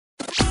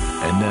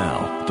And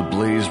now, the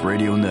Blaze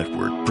Radio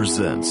Network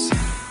presents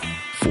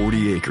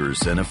 40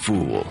 Acres and a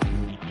Fool.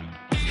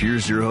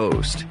 Here's your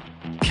host,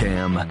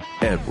 Cam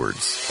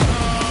Edwards.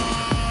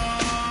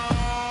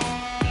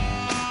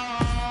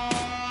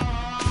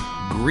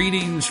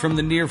 Greetings from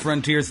the near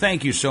frontier.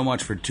 Thank you so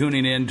much for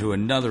tuning in to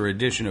another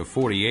edition of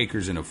 40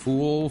 Acres and a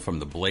Fool from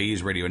the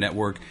Blaze Radio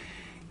Network.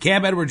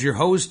 Cam Edwards, your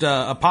host.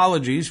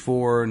 Apologies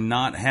for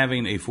not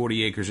having a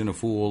 40 Acres and a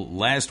Fool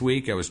last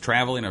week. I was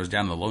traveling. I was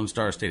down in the Lone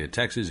Star State of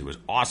Texas. It was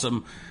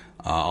awesome.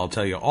 I'll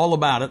tell you all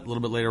about it a little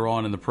bit later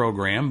on in the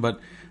program. But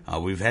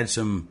we've had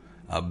some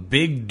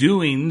big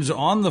doings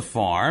on the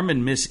farm,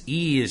 and Miss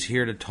E is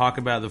here to talk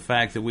about the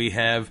fact that we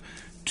have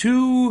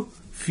 2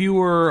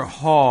 fewer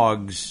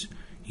hogs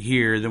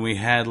here than we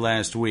had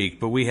last week,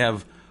 but we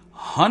have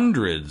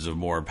hundreds of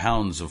more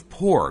pounds of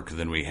pork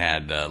than we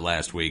had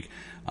last week,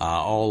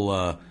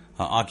 all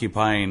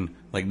occupying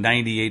like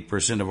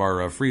 98% of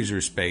our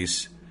freezer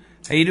space.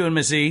 How you doing,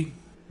 Miss E?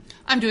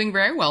 I'm doing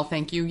very well,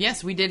 thank you.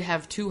 Yes, we did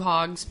have 2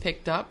 hogs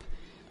picked up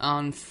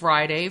on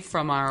Friday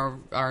from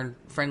our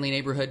friendly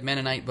neighborhood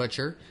Mennonite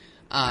butcher.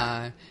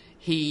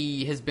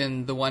 He has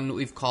been the one that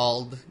we've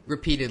called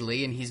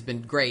repeatedly, and he's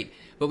been great.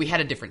 But we had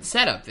a different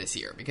setup this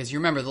year, because you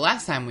remember the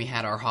last time we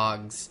had our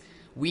hogs,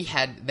 we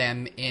had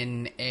them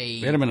in a...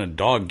 We had them in a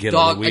dog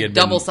kennel. A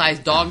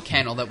double-sized dog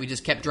kennel that we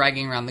just kept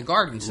dragging around the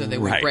garden so they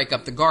would break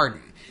up the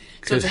garden.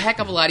 So it's a heck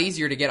of a lot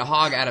easier to get a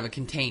hog out of a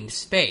contained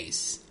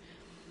space,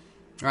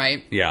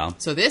 right? Yeah.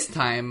 So this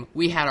time,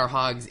 we had our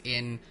hogs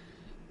in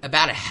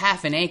about a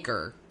half an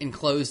acre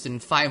enclosed in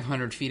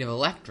 500 feet of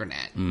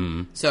electronet.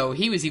 Mm-hmm. So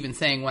he was even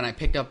saying when I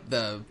picked up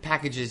the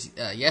packages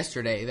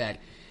yesterday that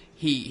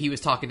he was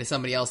talking to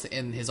somebody else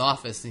in his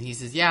office, and he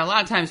says, yeah, a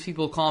lot of times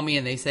people call me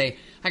and they say,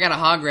 I got a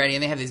hog ready,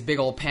 and they have this big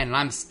old pen, and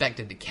I'm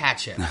expected to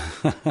catch him.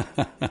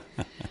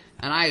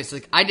 And I was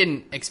like, I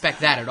didn't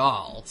expect that at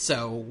all.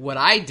 So what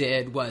I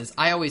did was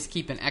I always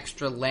keep an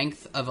extra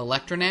length of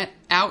electronet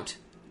out,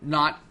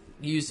 not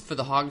used for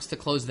the hogs to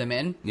close them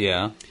in.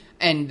 Yeah.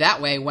 And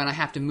that way, when I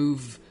have to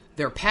move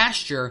their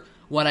pasture,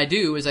 what I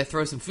do is I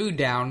throw some food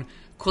down,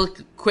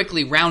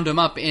 quickly round them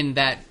up in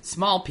that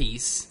small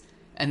piece,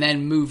 and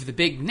then move the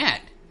big net.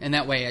 And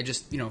that way, I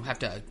just have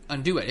to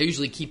undo it. I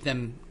usually keep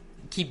them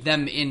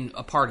in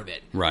a part of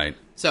it. Right.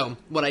 So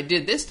what I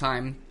did this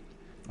time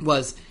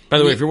was... By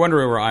the way, if you're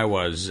wondering where I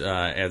was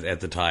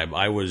at the time,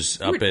 I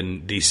was up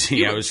in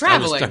D.C. I was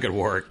stuck at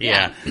work.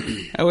 Yeah.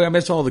 I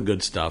missed all the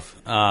good stuff.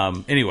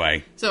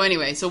 Anyway. So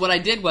what I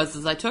did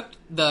was I took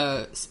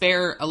the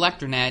spare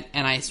electronet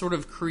and I sort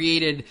of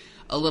created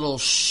a little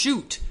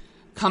chute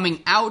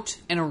coming out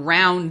and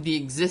around the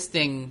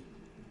existing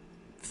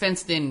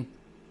fenced-in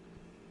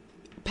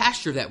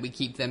pasture that we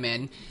keep them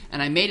in, and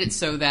I made it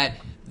so that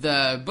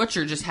the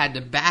butcher just had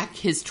to back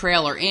his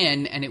trailer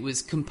in, and it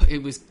was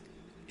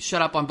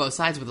shut up on both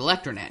sides with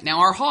electronet. Now,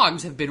 our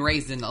hogs have been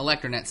raised in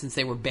electronet since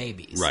they were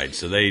babies. Right,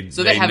 so they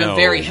have know, a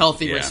very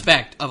healthy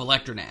respect of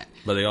electronet.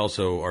 But they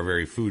also are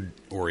very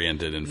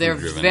food-oriented and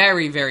food-driven. They're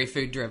very, very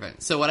food-driven.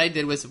 So what I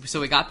did was,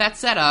 we got that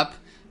set up,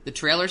 the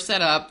trailer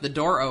set up, the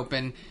door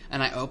open,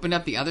 and I opened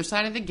up the other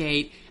side of the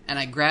gate, and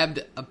I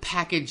grabbed a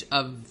package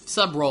of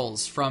sub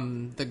rolls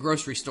from the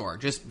grocery store,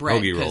 just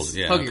bread. Hoagie rolls,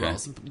 yeah. Hoagie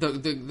rolls.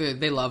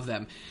 They love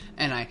them.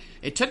 And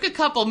it took a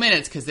couple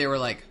minutes because they were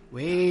like,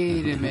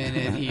 wait a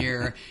minute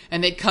here.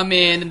 And they'd come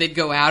in and they'd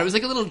go out. It was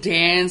like a little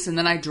dance, and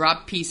then I'd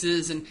drop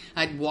pieces, and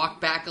I'd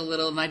walk back a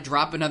little, and I'd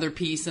drop another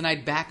piece, and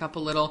I'd back up a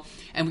little.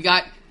 And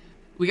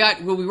we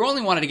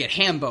only wanted to get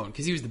ham bone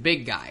because he was the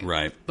big guy.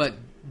 Right. But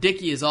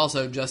Dickie is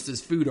also just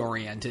as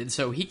food-oriented,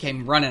 so he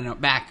came running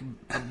back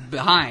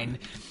behind.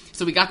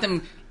 So we got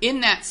them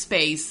in that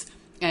space,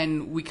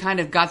 and we kind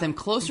of got them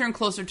closer and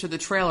closer to the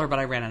trailer, but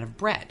I ran out of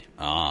bread.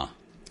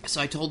 So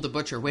I told the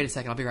butcher, wait a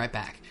second, I'll be right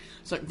back.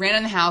 So I ran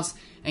in the house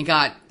and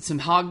got some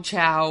hog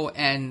chow,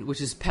 which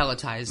is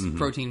pelletized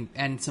protein,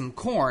 and some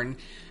corn,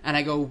 and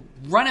I go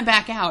running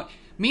back out.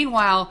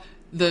 Meanwhile,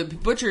 the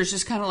butcher is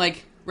just kind of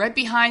like right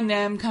behind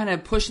them, kind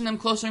of pushing them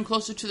closer and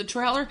closer to the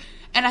trailer.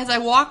 And as I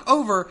walk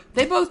over,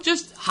 they both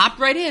just hopped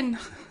right in.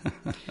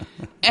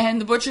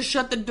 And the butcher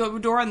shut the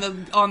door on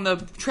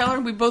the trailer,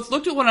 and we both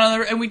looked at one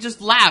another, and we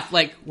just laughed,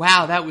 like,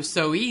 wow, that was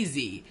so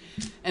easy.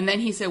 And then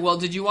he said, well,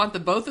 did you want the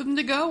both of them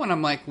to go? And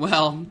I'm like,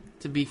 well,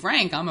 to be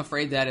frank, I'm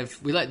afraid that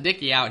if we let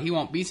Dickie out, he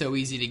won't be so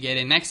easy to get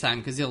in next time,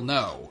 because he'll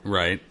know.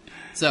 Right.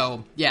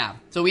 So, yeah.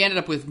 So we ended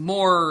up with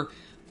more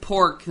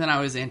pork than I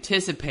was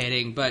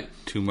anticipating, but...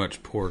 Too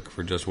much pork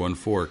for just one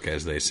fork,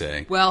 as they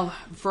say. Well,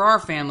 for our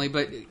family,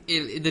 but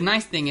the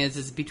nice thing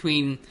is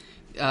between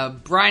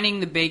brining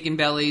the bacon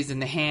bellies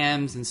and the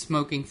hams and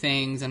smoking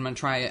things, and I'm going to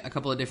try a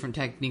couple of different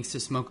techniques to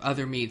smoke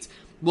other meats,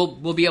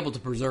 we'll be able to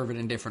preserve it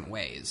in different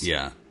ways.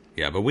 Yeah.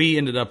 Yeah, but we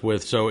ended up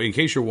with, so in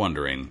case you're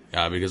wondering,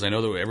 because I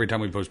know that every time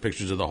we post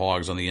pictures of the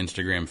hogs on the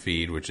Instagram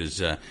feed, which is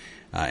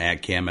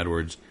at Cam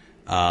Edwards,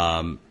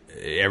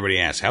 everybody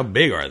asks, how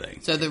big are they?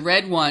 So the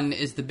red one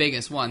is the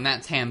biggest one.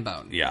 That's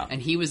Hambone. Yeah.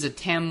 And he was a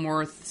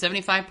Tamworth,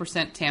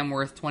 75%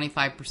 Tamworth,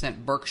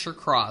 25% Berkshire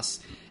Cross.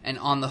 And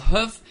on the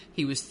hoof,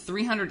 he was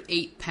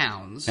 308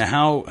 pounds.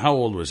 Now, how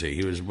old was he?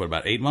 He was, what,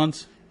 about 8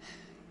 months?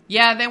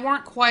 Yeah, they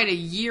weren't quite a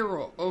year,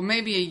 or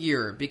maybe a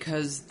year,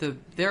 because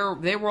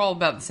they were all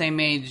about the same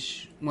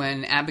age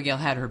when Abigail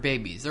had her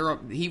babies.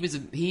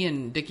 He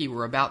and Dickie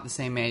were about the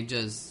same age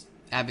as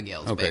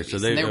Abigail's babies. So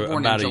they were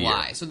born in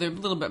July, year. so they're a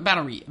little bit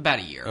about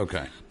a year.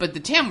 Okay, but the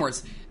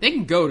Tamworths, they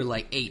can go to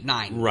like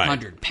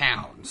 800-900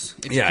 pounds.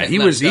 Yeah, he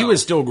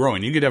was still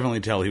growing. You could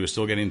definitely tell he was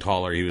still getting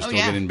taller. He was still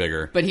getting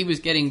bigger. But he was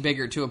getting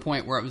bigger to a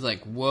point where it was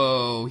like,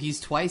 whoa, he's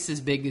twice as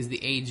big as the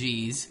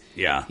AGs.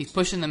 Yeah, he's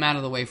pushing them out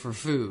of the way for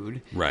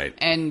food. Right,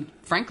 and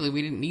frankly,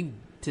 we didn't need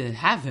to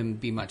have him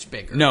be much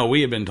bigger. No,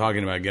 we have been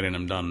talking about getting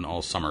him done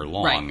all summer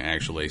long,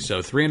 actually.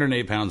 So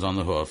 308 pounds on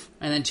the hoof.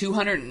 And then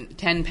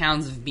 210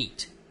 pounds of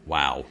meat.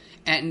 Wow.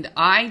 And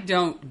I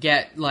don't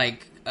get,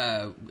 like,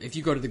 if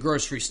you go to the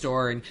grocery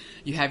store and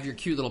you have your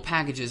cute little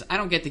packages, I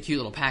don't get the cute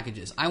little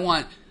packages. I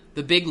want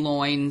the big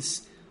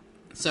loins.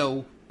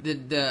 So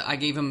I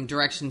gave him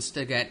directions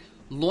to get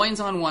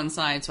loins on one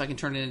side so I can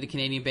turn it into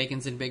Canadian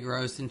bacons and big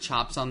roast and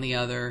chops on the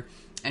other.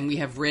 And we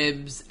have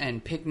ribs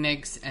and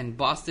picnics and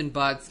Boston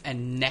butts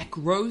and neck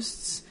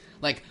roasts.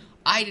 Like,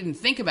 I didn't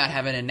think about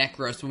having a neck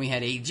roast when we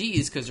had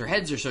AGs because their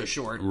heads are so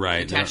short.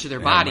 Right. Attached to their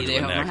body. They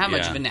don't have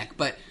much of a neck.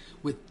 But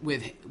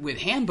with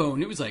ham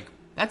bone, it was like,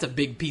 that's a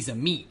big piece of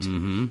meat.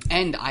 Mm-hmm.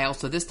 And I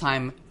also this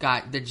time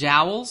got the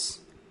jowls.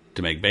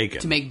 To make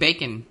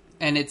bacon.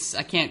 And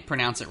I can't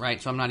pronounce it right,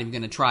 so I'm not even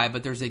going to try,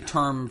 but there's a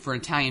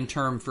Italian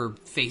term for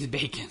face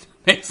bacon.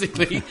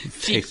 Basically,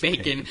 cheek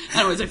bacon. I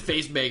don't know, it's like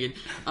face bacon.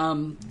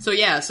 So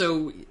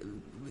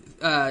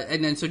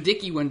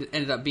Dickie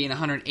ended up being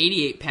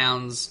 188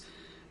 pounds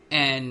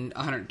and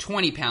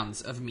 120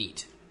 pounds of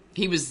meat.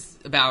 He was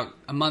about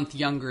a month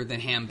younger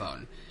than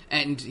Hambone,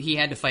 and he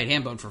had to fight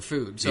Hambone for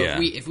food. So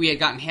if we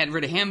had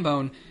rid of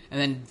Hambone and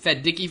then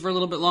fed Dickie for a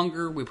little bit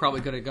longer, we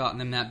probably could have gotten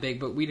them that big,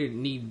 but we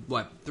didn't need,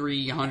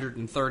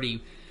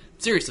 330...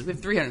 Seriously, we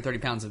have 330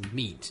 pounds of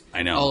meat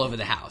all over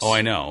the house. Oh,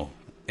 I know.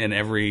 In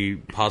every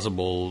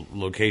possible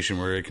location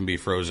where it can be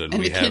frozen.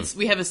 And we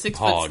have a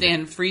 6-foot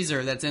stand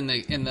freezer that's in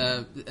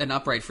an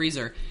upright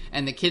freezer,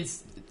 and the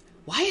kids,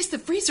 why is the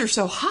freezer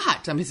so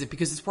hot? I mean, is it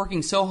because it's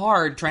working so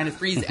hard trying to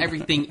freeze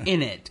everything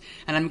in it?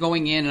 And I'm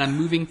going in and I'm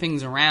moving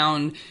things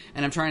around,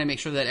 and I'm trying to make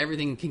sure that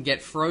everything can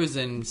get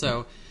frozen.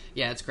 So,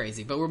 yeah, it's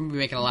crazy. But we're going to be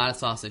making a lot of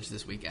sausage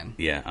this weekend.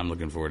 Yeah, I'm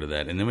looking forward to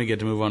that. And then we get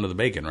to move on to the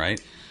bacon, right?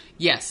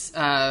 Yes,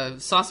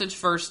 sausage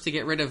first to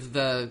get rid of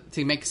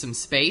to make some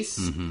space,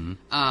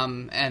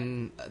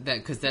 and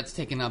because that's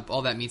taking up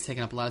all that meat's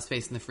taking up a lot of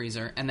space in the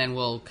freezer, and then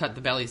we'll cut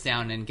the bellies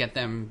down and get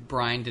them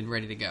brined and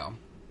ready to go.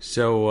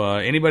 So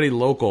anybody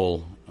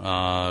local,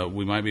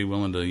 we might be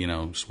willing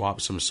to swap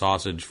some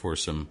sausage for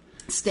some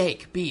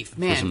steak, beef.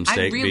 Man,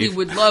 I really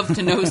would love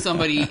to know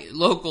somebody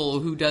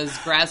local who does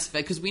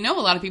grass-fed, because we know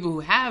a lot of people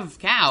who have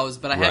cows,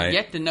 but I have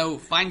yet to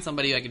find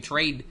somebody I could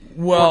trade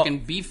pork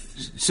and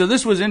beef. So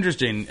this was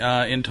interesting.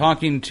 In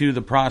talking to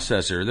the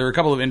processor, there are a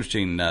couple of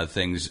interesting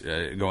things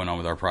going on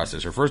with our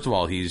processor. First of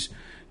all, he's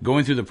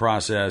going through the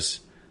process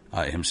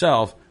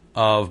himself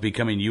of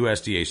becoming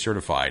USDA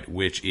certified,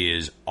 which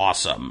is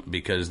awesome,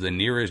 because the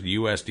nearest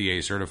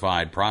USDA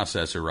certified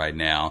processor right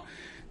now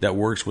that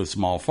works with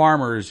small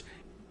farmers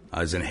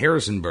is in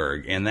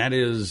Harrisonburg, and that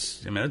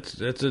is,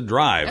 that's a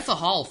drive. That's a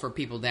haul for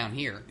people down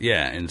here.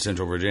 Yeah, in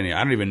Central Virginia.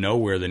 I don't even know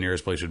where the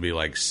nearest place would be,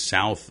 like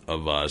south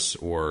of us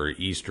or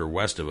east or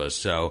west of us.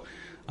 So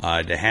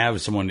to have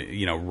someone,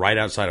 right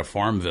outside of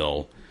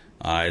Farmville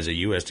as a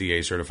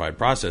USDA certified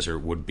processor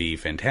would be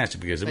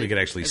fantastic, because then we could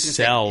actually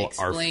sell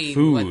our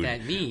food. What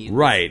that means.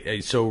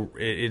 Right. So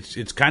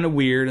it's kind of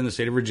weird in the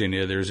state of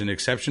Virginia. There's an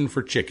exception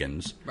for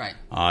chickens. Right.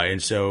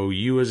 And so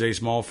you as a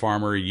small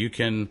farmer, you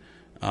can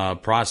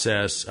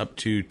process up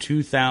to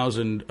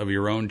 2,000 of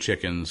your own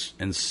chickens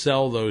and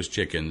sell those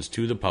chickens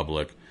to the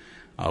public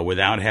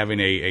without having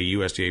a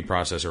USDA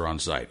processor on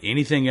site.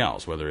 Anything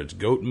else, whether it's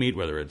goat meat,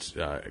 whether it's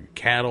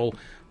cattle,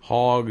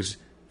 hogs,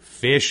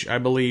 fish, I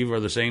believe, are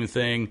the same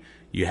thing.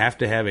 You have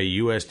to have a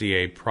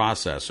USDA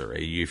processor.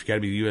 You've got to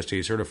be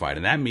USDA certified.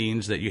 And that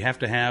means that you have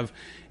to have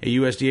a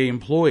USDA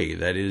employee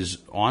that is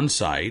on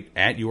site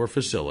at your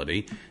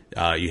facility.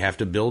 You have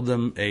to build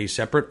them a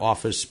separate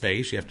office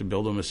space. You have to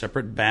build them a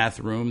separate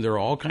bathroom. There are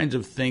all kinds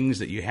of things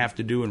that you have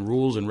to do, and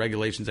rules and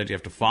regulations that you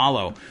have to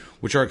follow,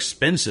 which are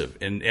expensive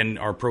and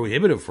are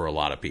prohibitive for a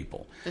lot of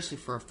people. Especially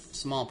for a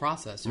small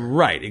processor.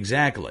 Right,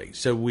 exactly.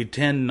 So we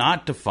tend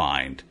not to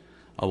find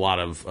a lot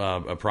of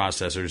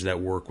processors that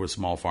work with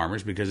small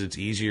farmers, because it's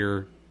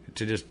easier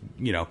to just,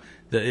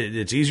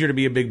 it's easier to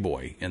be a big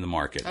boy in the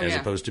market as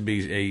opposed to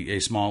be a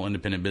small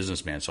independent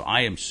businessman. So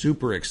I am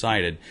super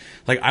excited.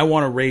 Like, I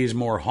want to raise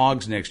more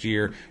hogs next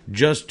year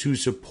just to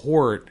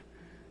support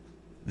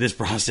this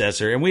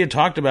processor. And we had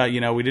talked about,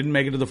 we didn't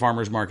make it to the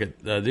farmer's market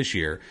this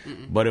year,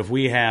 but if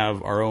we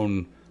have our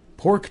own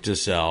pork to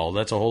sell,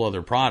 that's a whole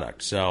other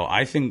product. So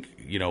I think,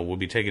 we'll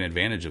be taking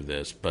advantage of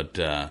this. But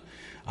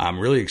I'm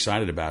really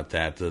excited about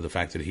that, the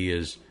fact that he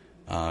is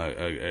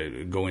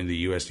going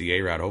the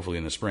USDA route, hopefully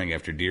in the spring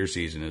after deer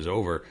season is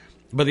over.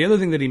 But the other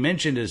thing that he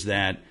mentioned is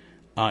that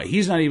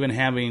he's not even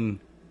having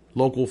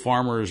local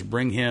farmers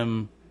bring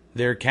him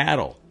their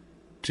cattle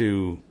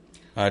to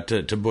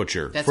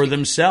butcher for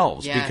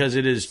themselves, because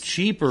it is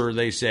cheaper,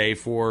 they say,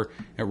 for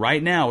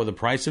right now with the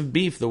price of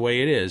beef the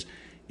way it is,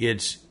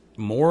 it's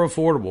more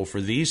affordable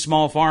for these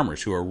small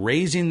farmers who are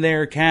raising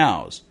their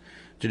cows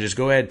to just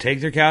go ahead,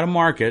 take their cow to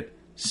market,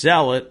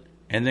 sell it,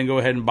 and then go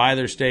ahead and buy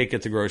their steak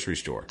at the grocery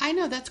store. I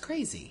know, that's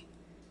crazy.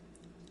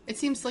 It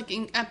seems like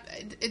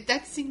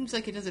that seems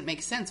like it doesn't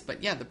make sense,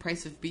 but yeah, the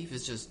price of beef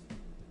is just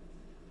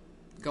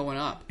going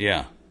up.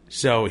 Yeah.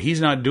 So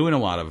he's not doing a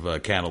lot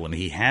of cattle, and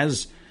he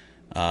has,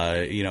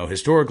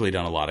 historically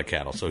done a lot of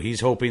cattle. So he's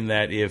hoping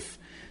that if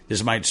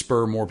this might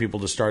spur more people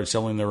to start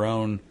selling their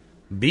own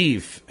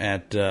beef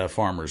at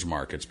farmers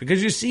markets,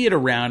 because you see it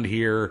around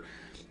here.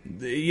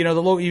 If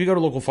you go to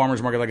local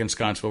farmers market like in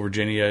Scottsville,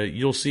 Virginia,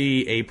 you'll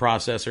see a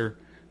processor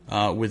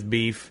with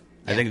beef.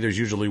 Yeah. I think there's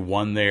usually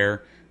one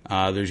there.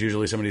 There's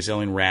usually somebody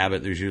selling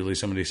rabbit. There's usually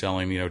somebody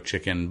selling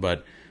chicken,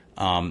 but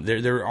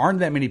there aren't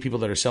that many people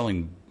that are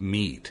selling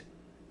meat.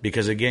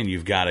 Because, again,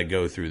 you've got to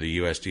go through the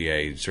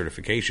USDA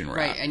certification route.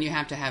 Right, and you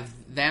have to have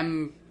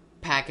them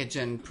package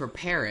and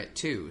prepare it,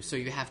 too. So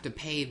you have to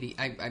pay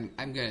I'm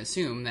going to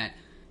assume that,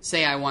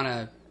 say I want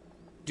to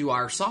do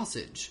our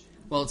sausage.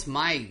 Well, it's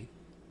my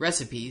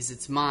recipes.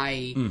 It's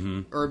my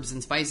herbs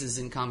and spices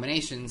in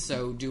combination.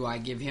 So do I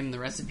give him the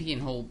recipe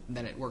and hope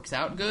that it works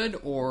out good?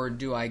 Or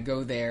do I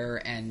go there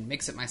and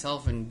mix it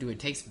myself and do a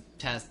taste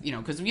test?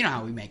 Because you know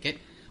how we make it.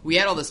 We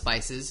add all the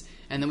spices,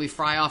 and then we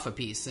fry off a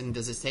piece. And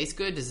does it taste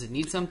good? Does it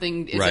need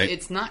something? Right.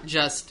 It's not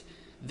just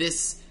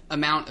this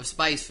amount of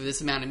spice for this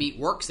amount of meat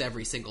works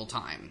every single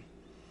time.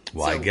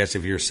 Well, I guess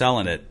if you're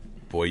selling it,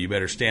 boy, you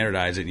better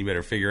standardize it. And you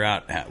better figure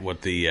out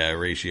what the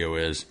ratio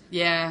is.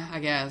 Yeah, I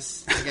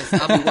guess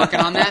I'll be working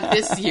on that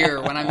this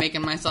year when I'm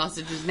making my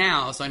sausages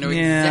now, so I know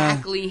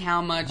exactly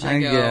how much I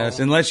go. I guess,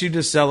 unless you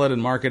just sell it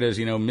and market as,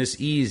 Miss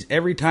E's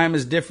every time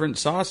is different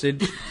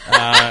sausage.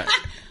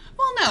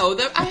 Well, no,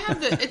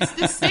 it's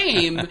the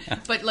same,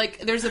 but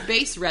there's a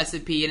base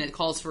recipe and it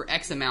calls for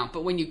X amount.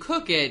 But when you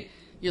cook it,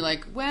 you're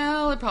like,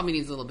 well, it probably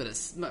needs a little bit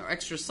of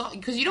extra salt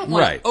because you don't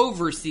want to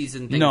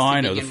over-season things. No,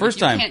 I know. The first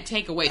time, you can't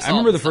take away salt. I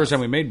remember the first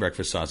time we made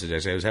breakfast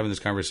sausage. I was having this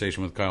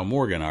conversation with Kyle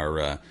Morgan,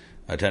 our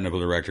technical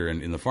director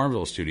in the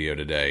Farmville studio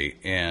today,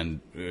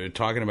 and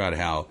talking about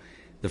how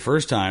the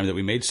first time that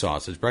we made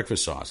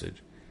breakfast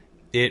sausage,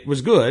 it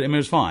was good. I mean, it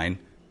was fine.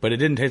 But it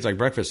didn't taste like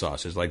breakfast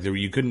sausage.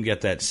 You couldn't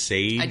get that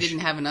sage. I didn't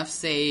have enough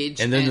sage.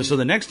 And then, so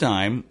the next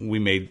time we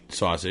made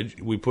sausage,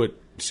 we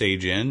put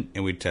sage in,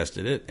 and we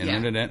tested it,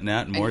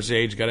 and more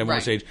sage, got to have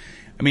more sage.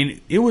 I mean,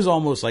 it was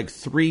almost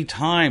 3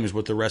 times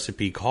what the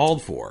recipe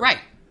called for. Right.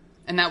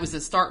 And that was the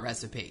start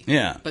recipe.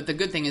 Yeah. But the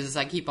good thing is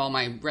I keep all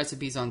my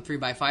recipes on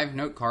 3x5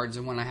 note cards,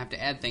 and when I have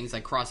to add things, I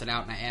cross it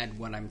out and I add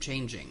what I'm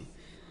changing.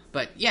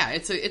 But yeah,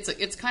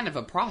 it's kind of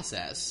a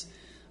process.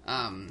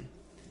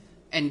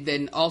 And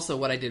then also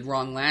what I did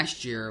wrong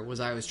last year was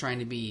I was trying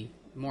to be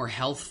more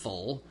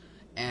healthful,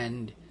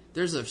 and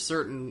there's a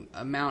certain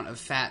amount of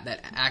fat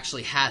that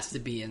actually has to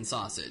be in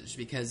sausage,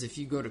 because if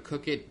you go to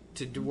cook it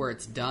to where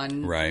it's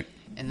done, right,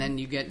 and then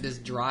you get this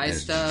dry and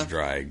stuff, it's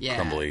dry,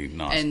 crumbly,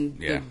 and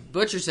the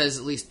butcher says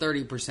at least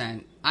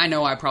 30%. I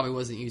know I probably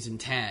wasn't using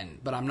 10,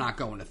 but I'm not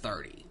going to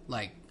 30.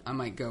 I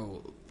might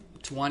go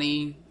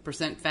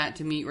 20% fat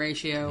to meat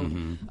ratio.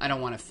 Mm-hmm. I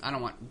don't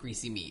want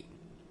greasy meat.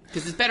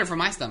 Because it's better for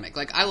my stomach.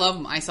 I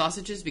love my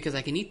sausages because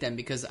I can eat them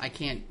because I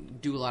can't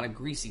do a lot of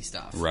greasy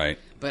stuff. Right.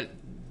 But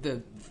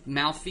the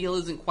mouthfeel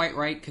isn't quite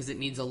right because it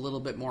needs a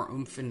little bit more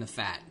oomph in the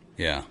fat.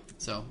 Yeah.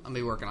 So I'm going to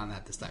be working on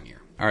that this time of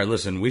year. All right,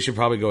 listen, we should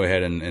probably go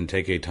ahead and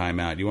take a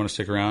timeout. Do you want to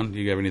stick around? Do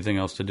you have anything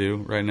else to do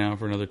right now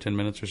for another 10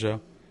 minutes or so?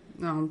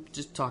 No, I'm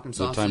just talking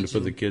sausage. Is it time to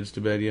put the kids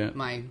to bed yet?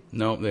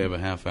 No, they have a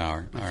half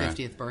hour. My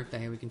 50th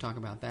birthday, we can talk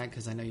about that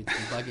because I know you've been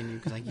bugging you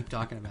because I keep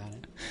talking about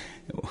it.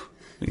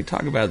 We can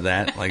talk about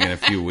that in a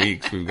few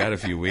weeks. We've got a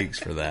few weeks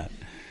for that.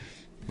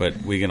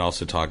 But we can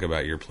also talk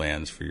about your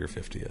plans for your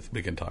 50th.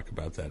 We can talk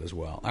about that as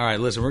well. All right,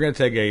 listen, we're going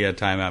to take a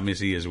timeout.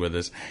 Missy is with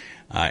us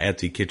at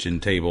the kitchen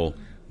table.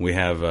 We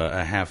have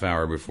a half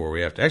hour before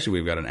we have to... Actually,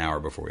 we've got an hour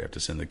before we have to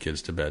send the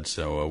kids to bed,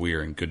 so we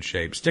are in good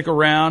shape. Stick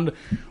around.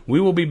 We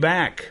will be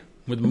back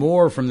with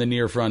more from the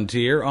Near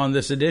Frontier on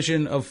this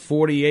edition of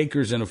 40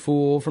 Acres and a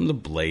Fool from the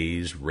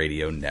Blaze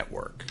Radio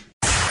Network.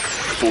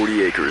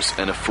 40 Acres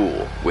and a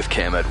Fool with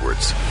Cam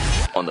Edwards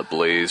on the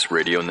Blaze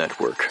Radio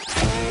Network.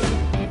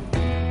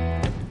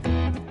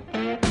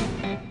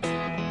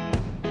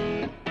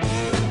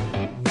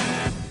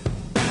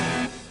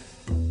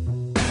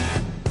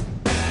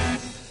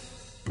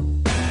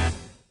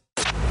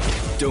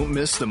 Don't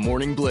miss the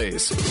Morning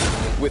Blaze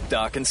with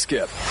Doc and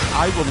Skip.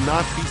 I will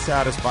not be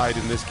satisfied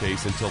in this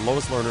case until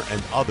Lois Lerner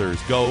and others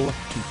go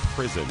to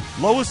prison.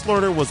 Lois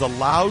Lerner was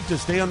allowed to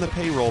stay on the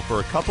payroll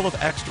for a couple of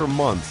extra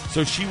months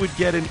so she would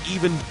get an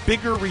even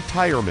bigger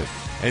retirement.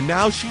 And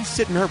now she's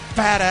sitting her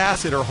fat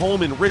ass at her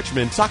home in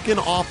Richmond sucking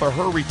off of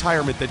her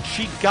retirement that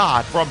she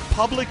got from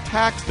public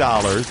tax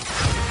dollars.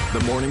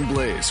 The Morning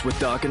Blaze with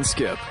Doc and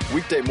Skip.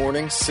 Weekday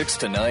mornings 6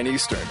 to 9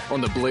 Eastern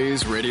on the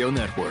Blaze Radio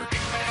Network.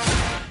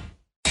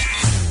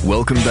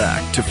 Welcome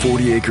back to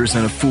 40 Acres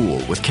and a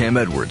Fool with Cam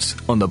Edwards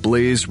on the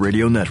Blaze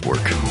Radio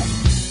Network.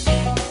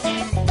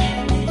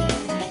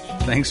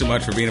 Thanks so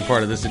much for being a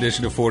part of this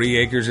edition of 40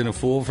 Acres and a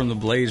Fool from the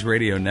Blaze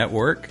Radio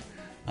Network.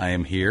 I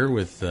am here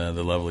with the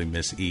lovely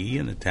Miss E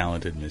and the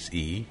talented Miss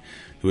E,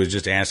 who is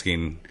just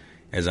asking,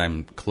 as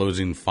I'm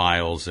closing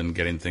files and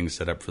getting things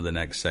set up for the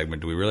next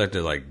segment, do we really have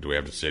to, do we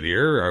have to sit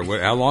here? Or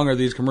how long are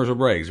these commercial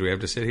breaks? Do we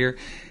have to sit here?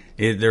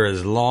 They're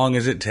as long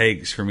as it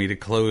takes for me to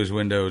close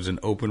windows and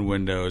open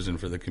windows and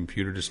for the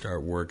computer to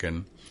start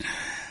working.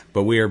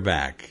 But we are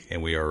back,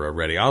 and we are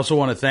ready. I also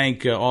want to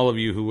thank all of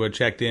you who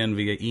checked in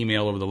via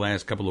email over the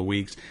last couple of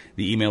weeks.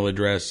 The email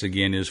address,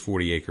 again, is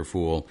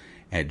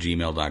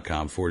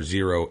 40acrefool@gmail.com,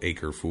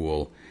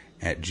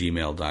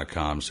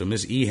 40acrefool@gmail.com. So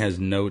Miss E has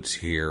notes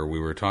here. We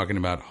were talking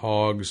about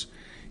hogs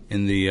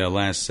in the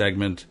last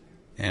segment.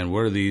 And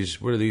what are these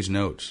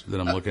notes that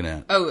I'm looking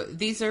at? Oh,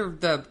 these are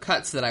the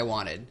cuts that I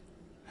wanted.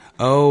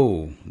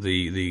 Oh,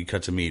 the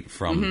cuts of meat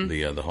from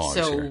the hogs.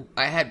 So here.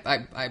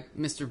 I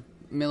Mr.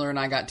 Miller and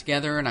I got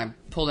together, and I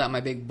pulled out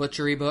my big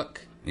butchery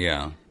book.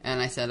 Yeah. And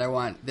I said, I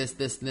want this,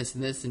 this, this,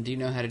 and this, and do you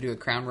know how to do a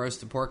crown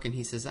roast of pork? And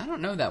he says, I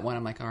don't know that one.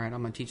 I'm like, all right,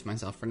 I'm going to teach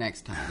myself for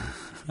next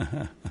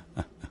time.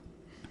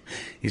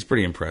 He's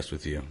pretty impressed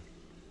with you.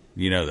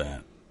 You know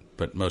that.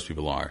 But most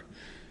people are.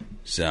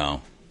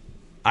 So,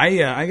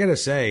 I got to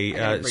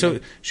say, so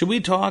should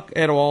we talk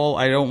at all?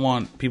 I don't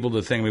want people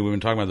to think, we've been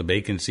talking about the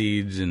bacon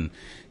seeds, and,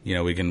 you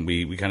know, we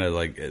kind of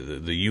like,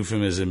 the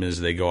euphemism is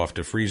they go off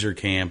to freezer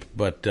camp,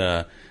 but,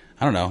 I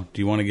don't know.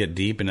 Do you want to get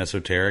deep and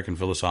esoteric and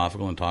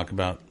philosophical and talk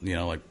about, you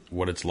know, like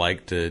what it's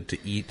like to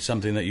eat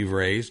something that you've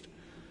raised?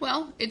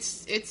 Well,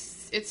 it's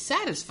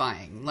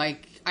satisfying.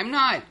 Like, I'm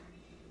not,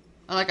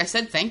 like I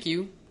said, thank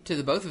you to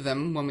the both of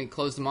them when we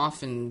closed them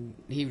off and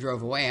he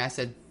drove away. I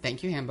said,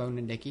 thank you, Hambone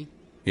and Dickie.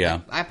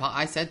 Yeah.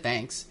 I said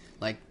thanks.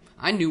 Like,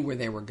 I knew where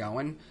they were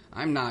going.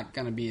 I'm not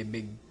going to be a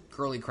big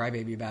girly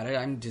crybaby about it.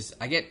 I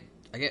get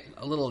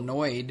a little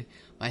annoyed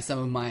by some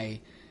of my,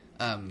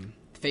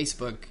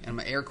 Facebook and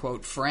my air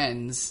quote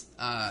friends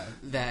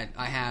that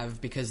I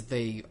have because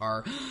they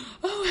are,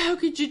 oh, how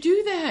could you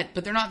do that?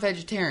 But they're not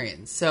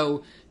vegetarians.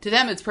 So to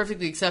them, it's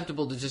perfectly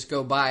acceptable to just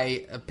go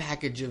buy a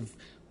package of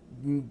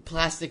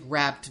plastic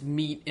wrapped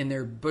meat in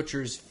their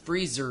butcher's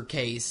freezer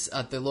case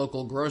at the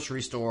local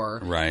grocery store,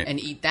 right, and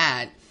eat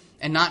that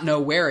and not know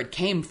where it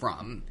came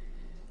from.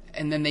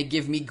 And then they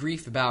give me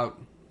grief about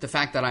the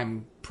fact that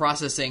I'm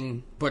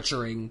processing,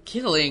 butchering,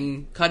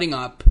 killing, cutting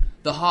up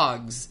the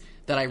hogs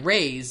that I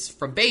raise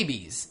from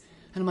babies.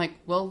 And I'm like,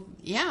 well,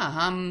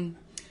 yeah,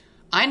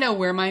 I know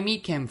where my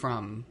meat came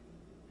from.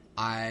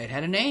 It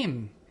had a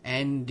name,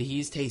 and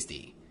he's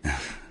tasty.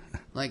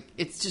 Like,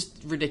 it's just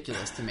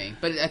ridiculous to me.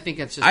 But I think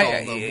it's just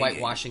all the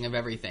whitewashing of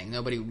everything.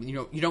 Nobody,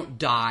 you don't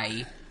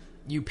die,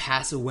 you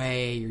pass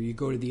away, or you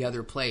go to the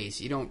other place.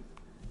 You don't.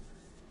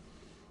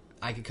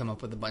 I could come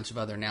up with a bunch of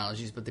other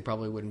analogies, but they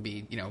probably wouldn't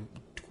be,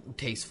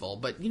 tasteful.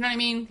 But you know what I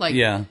mean? Like,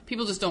 yeah.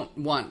 People just don't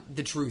want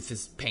the truth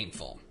is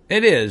painful.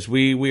 It is.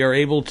 We are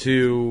able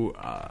to,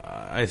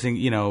 I think,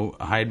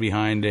 hide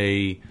behind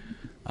a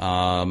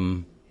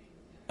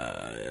lot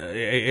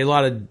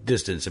of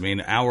distance. I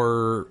mean,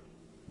 our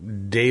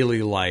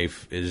daily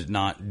life is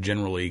not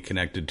generally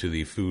connected to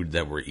the food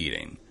that we're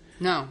eating.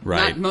 No,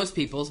 right? Not most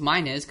people's.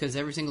 Mine is, because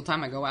every single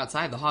time I go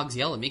outside, the hogs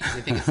yell at me because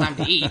they think it's time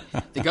to eat.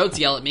 The goats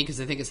yell at me because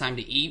they think it's time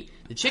to eat.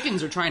 The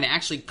chickens are trying to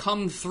actually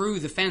come through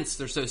the fence.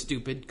 They're so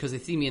stupid because they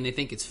see me and they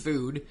think it's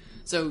food.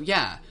 So,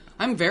 yeah.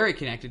 I'm very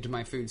connected to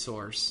my food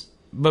source.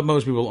 But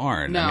most people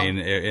aren't. No. I mean,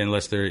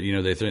 unless they're,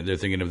 they're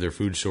thinking of their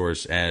food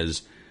source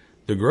as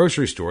the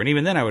grocery store. And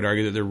even then, I would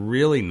argue that they're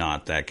really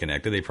not that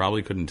connected. They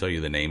probably couldn't tell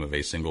you the name of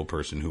a single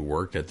person who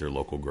worked at their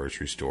local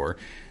grocery store.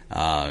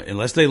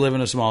 Unless they live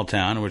in a small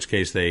town, in which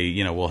case they,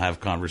 will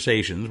have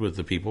conversations with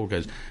the people.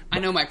 Because I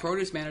know my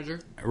produce manager.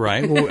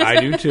 Right. Well,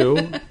 I do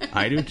too.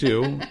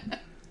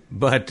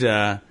 But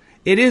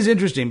it is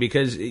interesting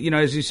because,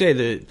 as you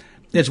say,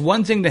 it's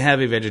one thing to have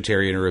a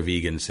vegetarian or a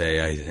vegan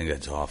say, I think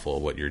that's awful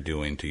what you're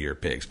doing to your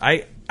pigs.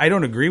 I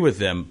don't agree with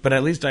them, but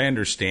at least I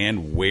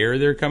understand where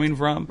they're coming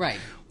from. Right.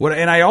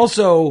 And I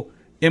also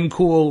am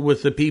cool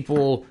with the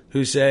people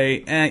who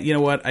say, you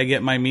know what, I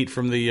get my meat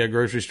from the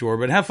grocery store,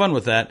 but have fun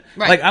with that.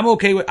 Right. Like, I'm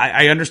okay with,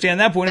 I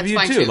understand that point of view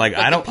too. Like,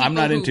 I'm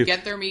not into.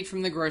 Get their meat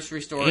from the grocery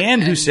store.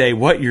 And who say,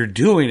 what you're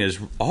doing is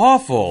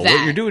awful.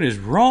 What you're doing is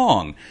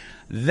wrong.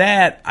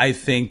 That, I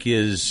think,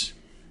 is.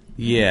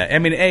 Yeah, I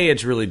mean,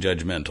 it's really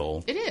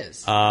judgmental. It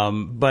is.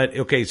 But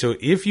okay, so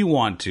if you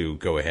want to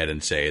go ahead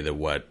and say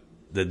that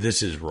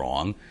this is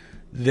wrong,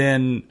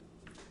 then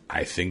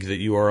I think that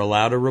you are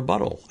allowed a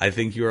rebuttal. I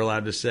think you are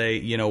allowed to say,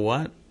 you know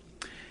what?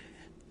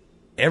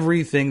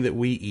 Everything that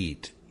we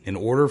eat, in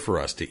order for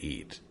us to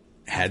eat,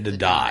 had to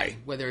die.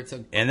 Whether it's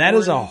a and that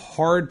is a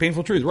hard,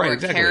 painful truth, right? Or a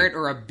exactly. carrot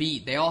or a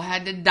beet, they all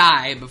had to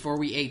die before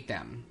we ate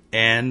them.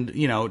 And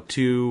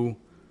to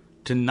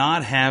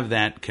not have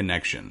that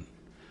connection,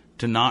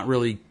 to not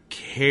really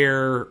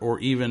care or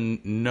even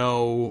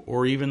know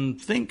or even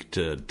think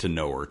to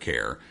know or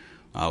care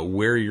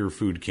where your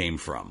food came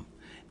from.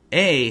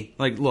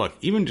 Look,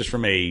 even just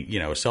from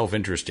a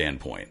self-interest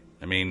standpoint,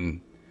 I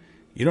mean,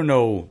 you don't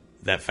know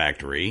that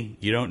factory.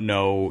 You don't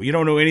know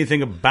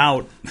anything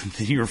about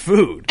your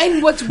food.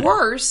 And what's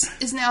worse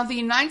is now the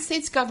United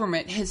States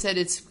government has said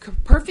it's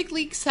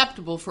perfectly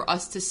acceptable for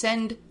us to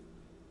send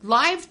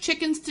live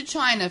chickens to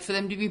China for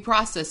them to be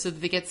processed so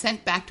that they get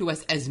sent back to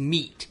us as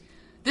meat.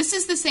 This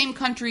is the same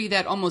country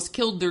that almost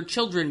killed their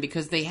children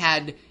because they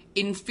had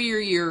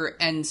inferior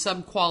and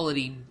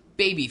sub-quality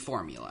baby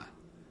formula.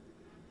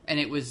 And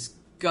it was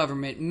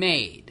government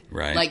made.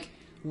 Right. Like,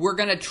 we're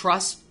going to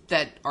trust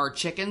that our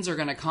chickens are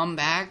going to come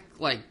back,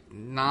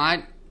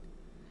 not...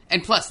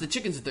 And plus, the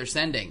chickens that they're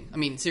sending... I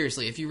mean,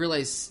 seriously, if you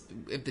realize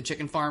if the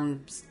chicken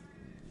farms...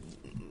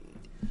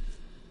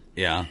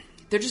 Yeah.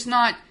 They're just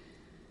not...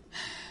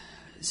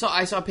 So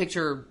I saw a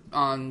picture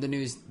on the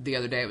news the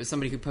other day. It was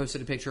somebody who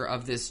posted a picture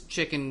of this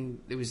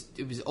chicken. It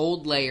was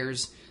old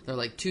layers.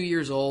 They're 2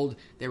 years old.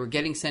 They were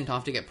getting sent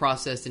off to get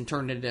processed and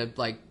turned into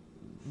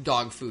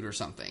dog food or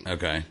something.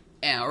 Okay.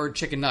 Or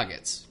chicken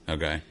nuggets.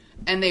 Okay.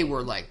 And they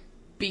were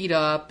beat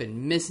up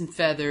and missing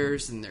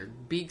feathers, and their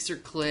beaks are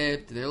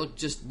clipped. And they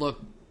just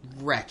look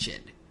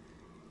wretched.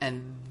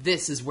 And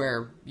this is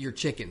where your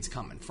chicken's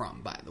coming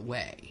from, by the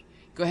way.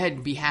 Go ahead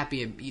and be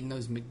happy at eating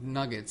those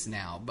McNuggets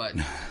now, but...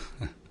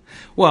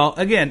 Well,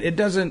 again, it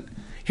doesn't...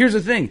 Here's the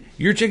thing.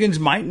 Your chickens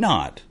might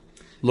not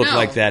look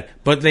like that,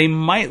 but they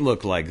might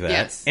look like that.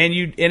 Yes. And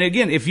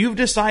again, if you've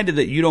decided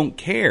that you don't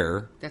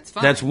care, that's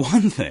fine. That's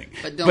one thing.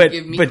 But don't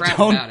give me crap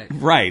about it.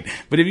 Right.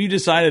 But if you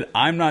decided,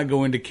 I'm not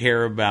going to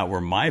care about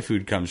where my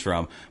food comes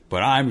from,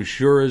 but I'm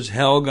sure as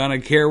hell going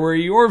to care where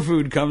your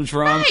food comes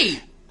from...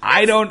 Right.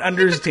 I don't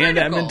understand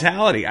that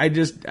mentality. It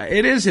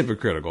is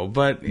hypocritical,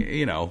 but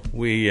we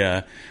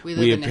live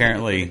in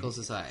apparently, a hypocritical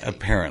society.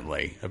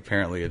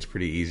 Apparently, it's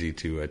pretty easy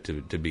to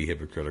be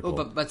hypocritical.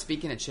 Well, but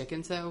speaking of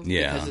chickens, though,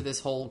 yeah. Because of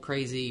this whole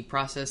crazy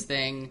process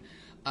thing,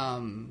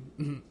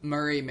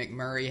 Murray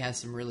McMurray has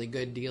some really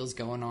good deals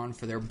going on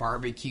for their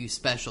barbecue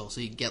special.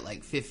 So you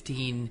get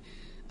 15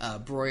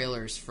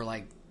 broilers for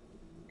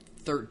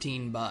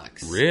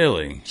 $13.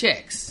 Really?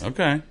 Chicks.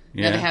 Okay.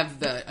 Yeah.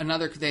 Now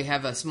they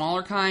have a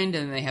smaller kind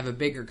and they have a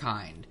bigger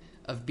kind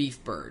of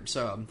beef bird.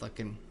 So I'm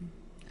thinking,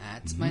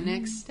 that's my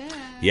next step.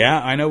 Yeah,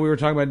 I know we were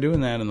talking about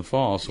doing that in the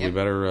fall, so we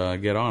better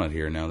get on it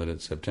here now that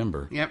it's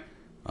September. Yep.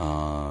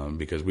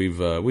 Because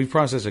we've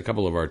processed a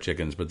couple of our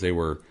chickens, but they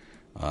were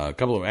a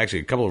couple of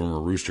them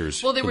were roosters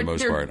for the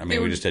most part. I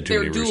mean, we just had too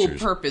many roosters. They're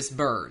dual-purpose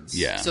birds.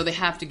 Yeah. So they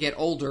have to get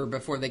older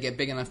before they get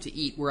big enough to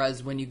eat.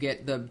 Whereas when you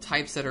get the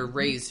types that are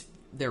raised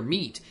their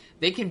meat,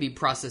 they can be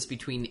processed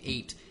between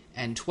 8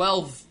 and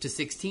 12 to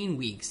 16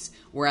 weeks,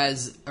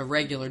 whereas a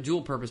regular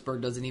dual-purpose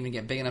bird doesn't even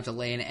get big enough to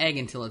lay an egg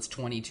until it's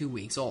 22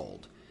 weeks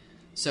old.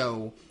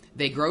 So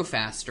they grow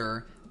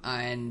faster,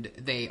 and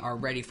they are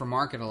ready for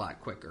market a lot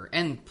quicker.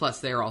 And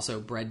plus, they're also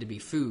bred to be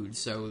food,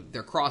 so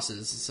they're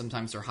crosses.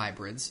 Sometimes they're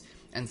hybrids,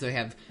 and so they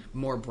have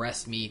more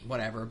breast meat,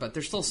 whatever. But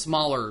they're still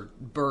smaller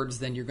birds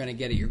than you're going to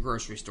get at your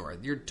grocery store.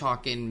 You're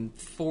talking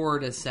 4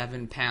 to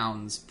 7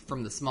 pounds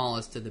from the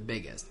smallest to the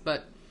biggest.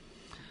 But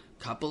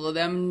a couple of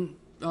them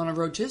on a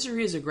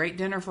rotisserie is a great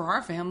dinner for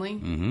our family.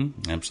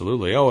 Mm-hmm.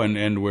 Absolutely. Oh,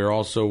 and we're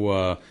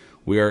also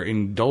we are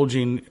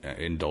indulging. I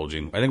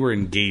think we're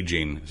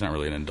engaging. It's not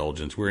really an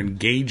indulgence. We're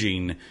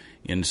engaging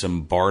in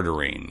some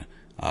bartering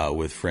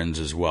with friends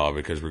as well,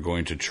 because we're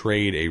going to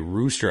trade a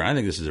rooster. I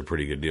think this is a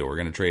pretty good deal. We're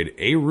going to trade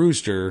a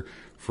rooster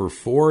for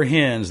 4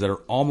 hens that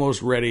are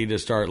almost ready to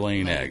start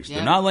laying eggs. Yeah.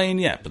 They're not laying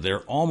yet, but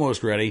they're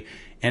almost ready.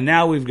 And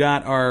now we've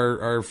got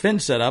our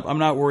fence set up. I'm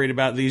not worried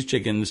about these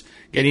chickens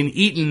getting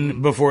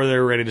eaten before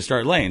they're ready to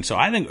start laying. So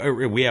I think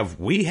we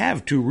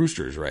have 2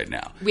 roosters right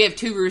now. We have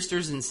 2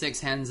 roosters and 6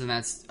 hens, and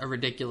that's a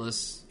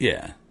ridiculous...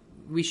 Yeah.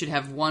 We should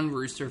have 1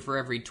 rooster for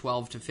every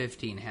 12 to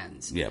 15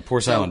 hens. Yeah, poor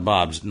Silent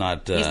Bob's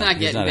not. He's not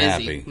getting busy.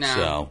 Happy. No,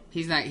 so.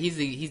 He's not. He's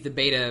the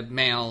beta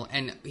male,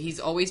 and he's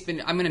always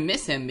been. I'm going to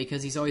miss him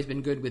because he's always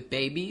been good with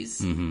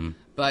babies. Mm-hmm.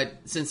 But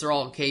since they're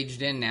all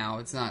caged in now,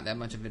 it's not that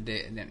much of a.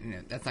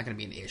 That's not going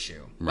to be an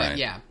issue. Right. But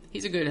yeah,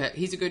 he's a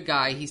good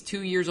guy. He's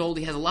 2 years old.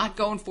 He has a lot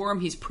going for him.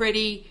 He's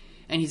pretty.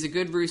 And he's a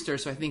good rooster,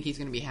 so I think he's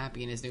going to be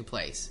happy in his new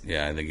place.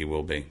 Yeah, I think he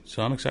will be.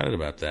 So I'm excited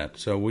about that.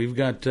 So we've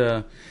got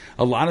a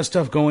lot of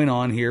stuff going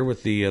on here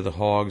with the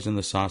hogs and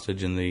the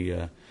sausage and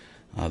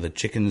the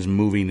chickens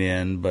moving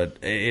in. But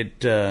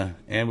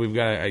and we've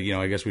got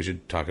I guess we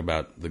should talk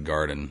about the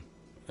garden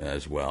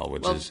as well,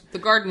 which is the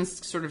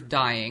garden's sort of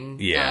dying.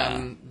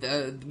 Yeah,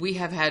 we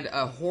have had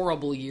a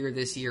horrible year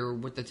this year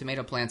with the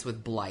tomato plants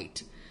with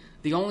blight.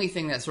 The only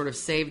thing that sort of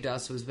saved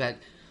us was that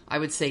I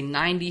would say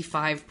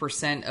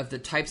 95% of the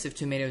types of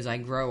tomatoes I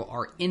grow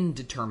are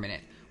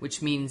indeterminate,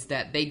 which means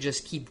that they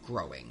just keep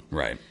growing.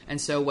 Right.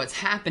 And so what's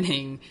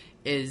happening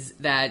is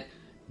that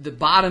the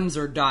bottoms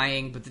are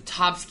dying, but the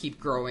tops keep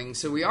growing.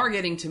 So we are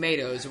getting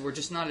tomatoes, and we're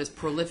just not as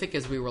prolific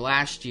as we were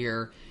last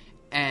year.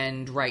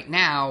 And right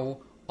now,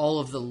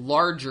 all of the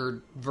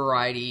larger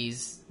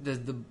varieties,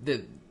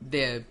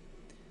 the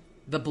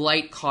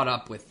blight caught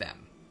up with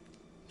them.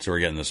 So we're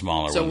getting the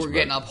smaller ones. So we're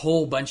getting a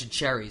whole bunch of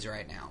cherries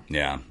right now.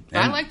 Yeah.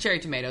 I like cherry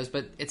tomatoes,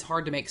 but it's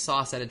hard to make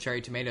sauce out of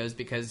cherry tomatoes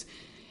because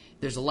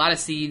there's a lot of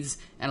seeds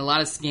and a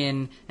lot of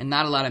skin and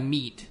not a lot of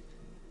meat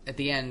at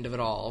the end of it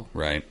all.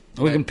 Right.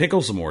 We can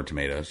pickle some more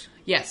tomatoes.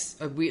 Yes,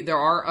 there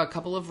are a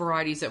couple of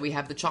varieties that we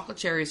have. The chocolate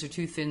cherries are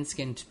too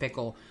thin-skinned to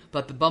pickle,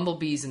 but the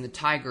bumblebees and the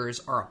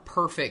tigers are a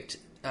perfect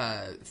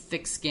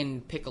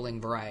thick-skinned pickling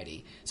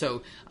variety.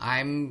 So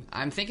I'm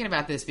thinking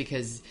about this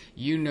because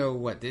you know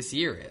what this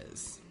year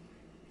is.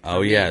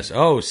 Oh, yes.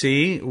 Oh,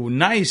 see?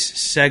 Nice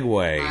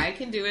segue. I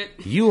can do it.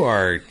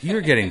 You're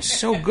getting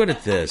so good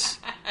at this.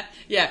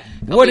 Yeah.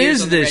 What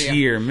is this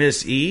year,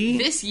 Miss E?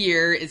 This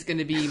year is going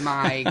to be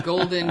my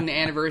golden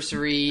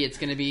anniversary. It's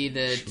going to be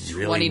the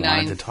really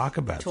 29th, to talk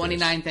about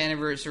 29th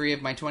anniversary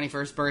of my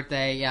 21st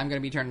birthday. Yeah, I'm going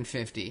to be turning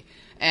 50.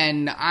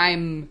 And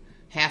I'm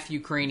half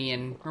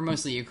Ukrainian, or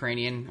mostly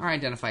Ukrainian, or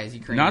identify as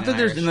Ukrainian. Not that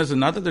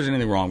there's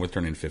anything wrong with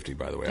turning 50,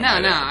 by the way.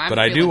 No. But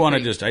I do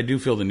want to I do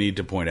feel the need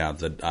to point out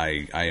that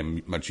I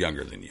am much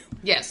younger than you.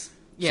 Yes.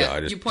 Yeah,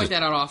 you point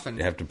that out often.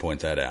 You have to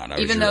point that out. I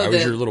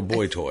was your little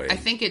boy toy. I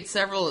think it's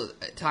several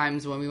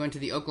times when we went to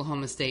the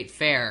Oklahoma State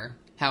Fair.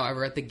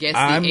 However, at the Guess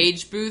the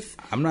Age booth,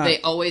 they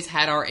always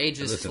had our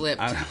ages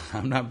flipped.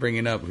 I'm not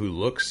bringing up who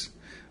looks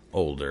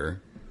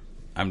older.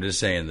 I'm just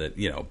saying that,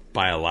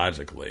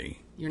 biologically,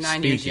 you're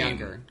 9 years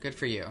younger. Good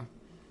for you.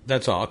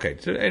 That's all. Okay.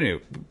 So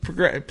anyway,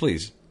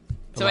 please.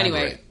 So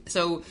anyway,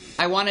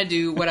 I want to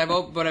do what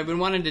I've been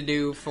wanting to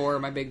do for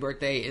my big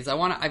birthday is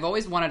I've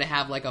always wanted to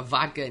have like a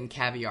vodka and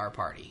caviar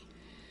party,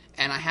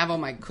 and I have on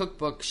my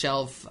cookbook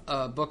shelf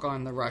a book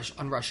on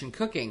Russian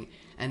cooking,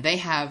 and they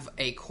have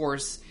a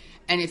course,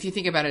 and if you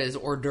think about it as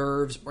hors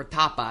d'oeuvres or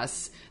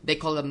tapas, they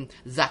call them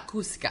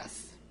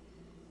zakuskas.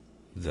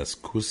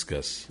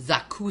 Zakuskas.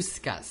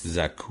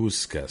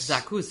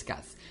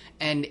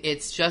 And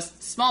it's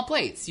just small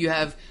plates. You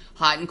have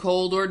hot and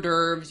cold hors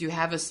d'oeuvres, you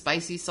have a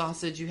spicy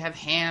sausage, you have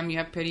ham, you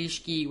have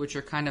pirishki, which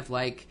are kind of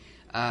like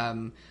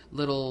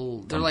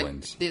little... They're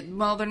dumplings. They're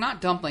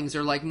not dumplings.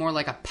 They're like more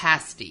like a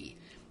pasty.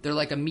 They're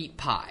like a meat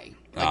pie.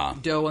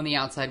 Like dough on the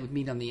outside with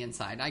meat on the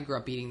inside. I grew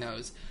up eating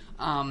those.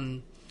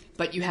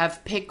 But you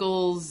have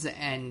pickles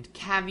and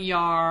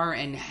caviar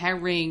and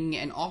herring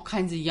and all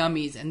kinds of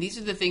yummies. And these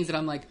are the things that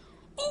I'm like,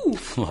 ooh.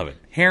 Love it.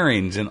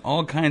 Herrings and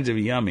all kinds of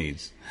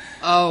yummies.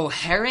 Oh,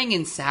 herring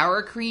and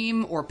sour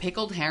cream or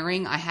pickled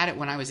herring. I had it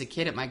when I was a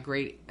kid at my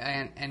great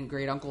aunt and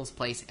great uncle's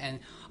place, and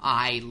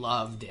I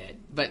loved it.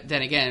 But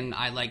then again,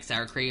 I like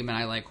sour cream, and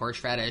I like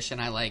horseradish,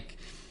 and I like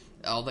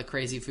all the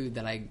crazy food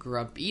that I grew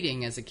up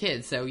eating as a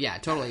kid. So yeah,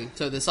 totally.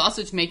 So the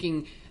sausage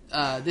making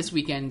this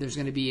weekend, there's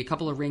going to be a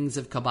couple of rings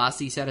of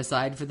kibasi set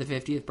aside for the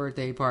 50th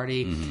birthday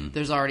party. Mm-hmm.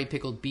 There's already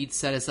pickled beets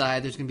set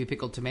aside. There's going to be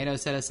pickled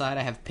tomatoes set aside.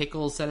 I have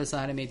pickles set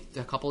aside. I made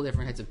a couple of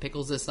different kinds of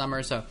pickles this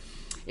summer. So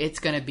it's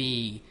going to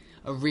be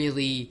a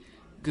really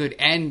good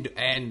and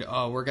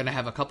we're going to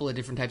have a couple of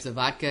different types of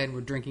vodka, and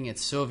we're drinking it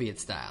Soviet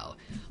style.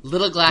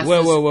 Little glasses,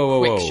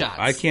 quick shots.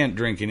 I can't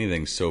drink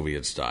anything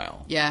Soviet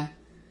style. Yeah.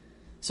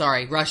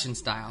 Sorry, Russian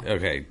style.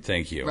 Okay,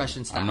 thank you.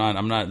 Russian style.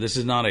 I'm not this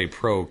is not a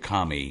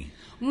pro-commie.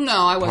 No,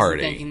 I wasn't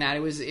party. thinking that. It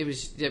was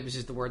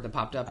just the word that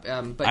popped up.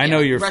 But I know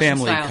your Russian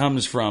family style.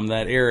 comes from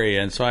that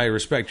area, and so I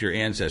respect your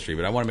ancestry,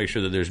 but I want to make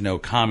sure that there's no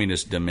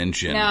communist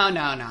dimension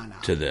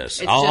to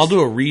this. I'll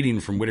do a reading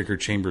from Whittaker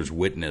Chambers'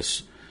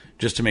 Witness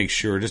just to make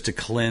sure, just to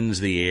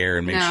cleanse the air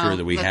and make sure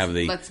that we have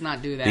the let's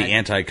not do that. The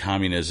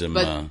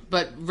anti-communism.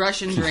 But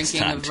Russian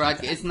drinking of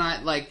vodka, it's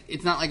not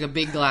like a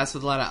big glass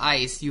with a lot of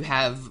ice. You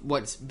have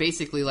what's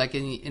basically like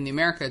in the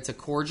America, it's a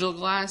cordial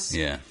glass.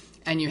 Yeah.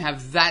 And you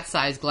have that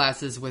size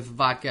glasses with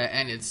vodka,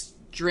 and it's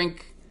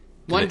drink,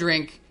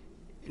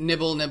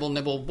 nibble, nibble,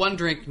 nibble, one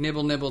drink,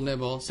 nibble, nibble,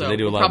 nibble. So do they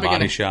do a lot of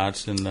body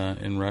shots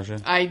in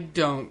Russia? I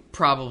don't,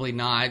 probably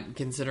not,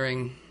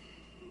 considering.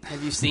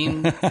 Have you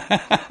seen?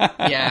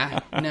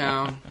 Yeah,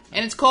 no.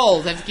 And it's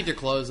cold. They have to keep their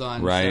clothes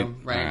on. Right. So,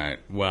 right. All right.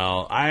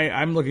 Well,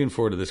 I'm looking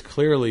forward to this.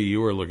 Clearly,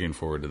 you are looking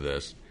forward to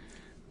this.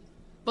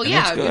 Well, and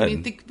yeah, I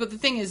mean, but the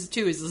thing is,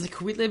 too, is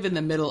like we live in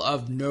the middle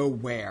of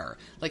nowhere.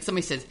 Like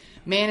somebody says,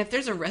 man, if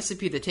there's a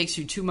recipe that takes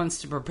you 2 months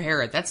to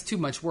prepare it, that's too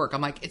much work.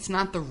 I'm like, it's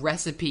not the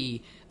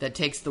recipe that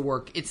takes the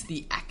work. It's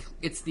the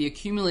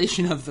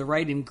accumulation of the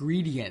right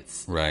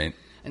ingredients. Right.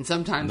 And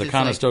sometimes the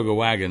Conestoga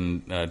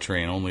wagon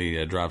train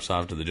only drops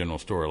off to the general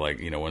store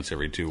once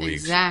every 2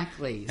 weeks.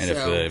 Exactly. And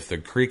if the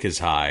creek is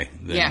high,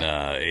 then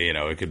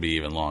it could be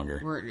even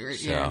longer.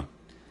 Yeah.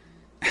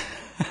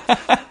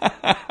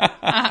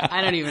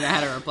 I don't even know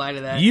how to reply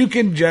to that. You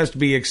can just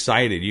be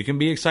excited. You can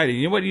be excited.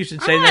 You know what you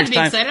should say next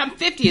time? Excited. I'm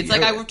 50. It's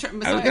like I was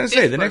going to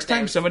say, the next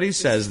time somebody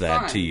says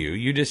that to you,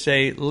 you just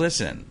say,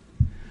 listen,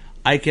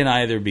 I can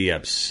either be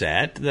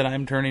upset that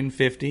I'm turning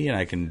 50 and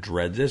I can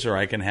dread this, or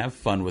I can have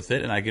fun with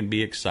it and I can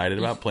be excited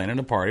about planning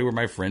a party where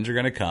my friends are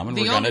going to come and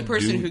we're going to do... The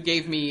only person who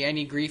gave me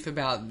any grief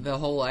about the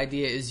whole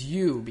idea is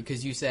you,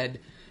 because you said,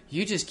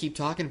 you just keep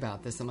talking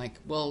about this. I'm like,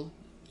 well,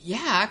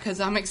 yeah, because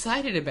I'm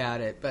excited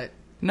about it, but...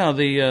 No,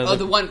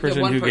 the one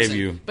person who gave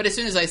you... But as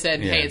soon as I said,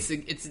 hey,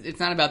 it's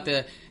not about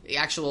the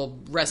actual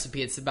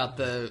recipe, it's about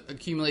the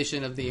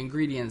accumulation of the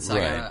ingredients,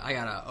 right. I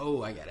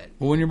get it.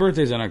 Well, when your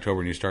birthday's in October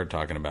and you start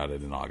talking about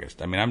it in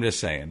August, I mean, I'm just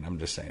saying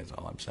is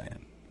all I'm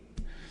saying.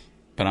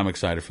 But I'm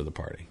excited for the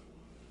party.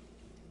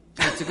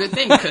 That's a good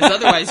thing, because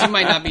otherwise you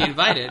might not be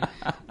invited.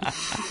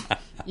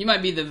 You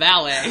might be the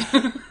valet.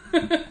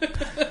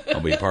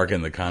 I'll be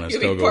parking the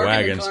Conestoga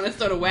wagons.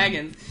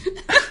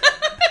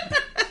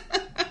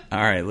 All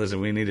right, listen,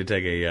 we need to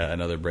take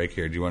another break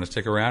here. Do you want to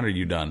stick around, or are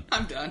you done?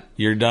 I'm done.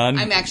 You're done?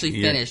 I'm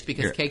actually finished,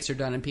 because cakes are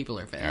done and people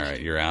are finished. All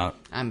right, you're out?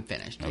 I'm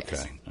finished, okay.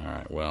 Yes. All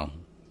right, well,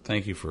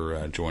 thank you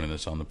for joining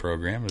us on the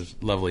program. It was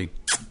lovely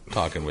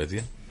talking with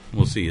you.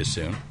 We'll see you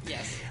soon.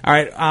 Yes. All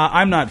right,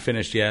 I'm not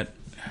finished yet,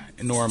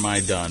 nor am I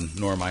done,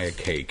 nor am I a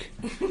cake.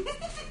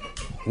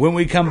 When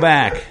we come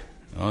back...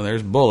 Oh,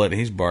 there's Bullet.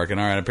 He's barking.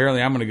 All right,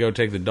 apparently I'm going to go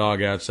take the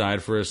dog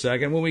outside for a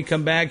second. When we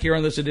come back here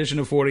on this edition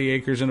of 40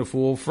 Acres and a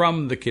Fool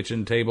from the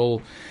kitchen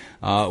table,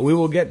 we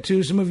will get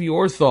to some of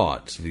your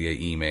thoughts via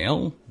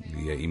email.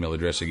 The email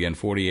address again,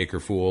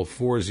 40acrefool,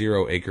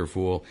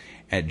 40acrefool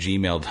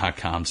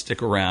 @gmail.com.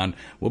 Stick around.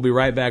 We'll be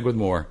right back with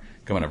more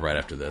coming up right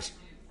after this.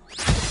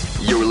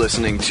 You're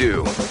listening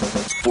to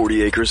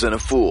 40 Acres and a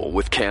Fool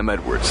with Cam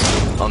Edwards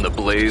on the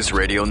Blaze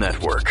Radio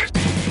Network.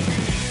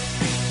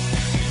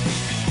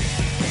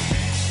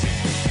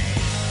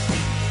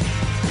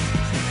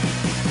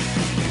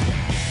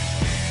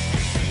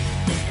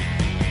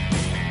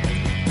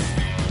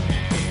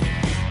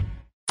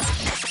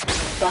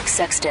 Buck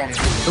Sexton.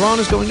 Iran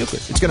is going nuclear.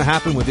 It's going to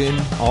happen within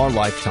our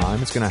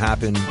lifetime. It's going to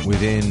happen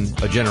within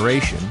a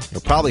generation.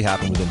 It'll probably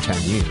happen within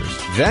 10 years.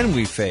 Then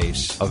we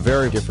face a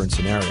very different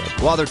scenario.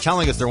 While they're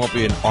telling us there won't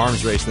be an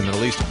arms race in the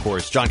Middle East, of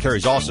course, John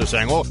Kerry's also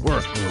saying, well,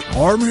 we're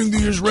arming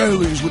the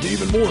Israelis with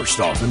even more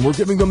stuff, and we're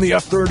giving them the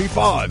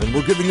F-35, and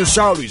we're giving the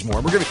Saudis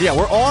more.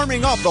 We're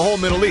arming up the whole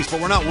Middle East, but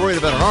we're not worried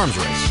about an arms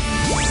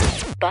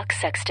race. Buck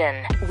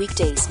Sexton.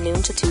 Weekdays,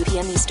 noon to 2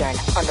 p.m. Eastern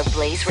on the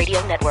Blaze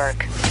Radio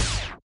Network.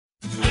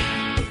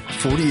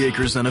 40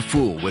 Acres and a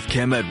Fool with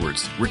Cam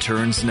Edwards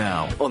returns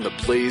now on the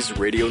Blaze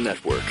Radio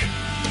Network.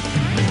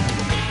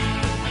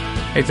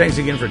 Hey, thanks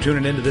again for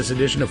tuning into this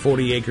edition of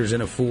 40 Acres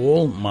and a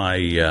Fool.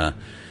 My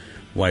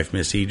wife,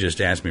 Miss E, just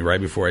asked me right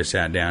before I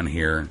sat down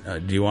here,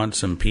 do you want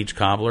some peach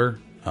cobbler?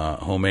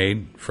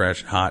 Homemade,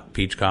 fresh, hot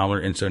peach cobbler?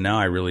 And so now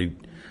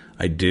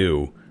I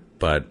do,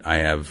 but I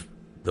have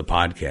the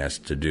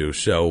podcast to do.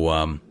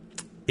 So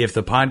if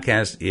the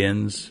podcast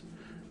ends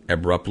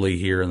abruptly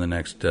here in the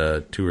next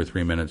 2 or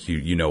 3 minutes,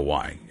 you know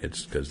why.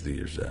 It's because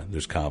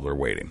there's cobbler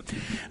waiting.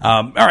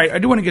 All right, I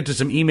do want to get to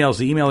some emails.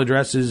 The email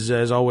address is,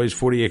 as always,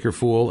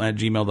 40acrefool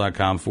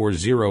 @gmail.com,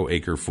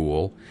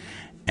 40acrefool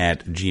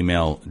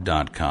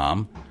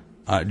 @gmail.com.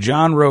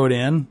 John wrote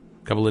in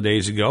a couple of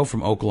days ago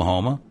from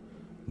Oklahoma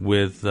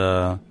with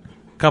a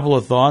couple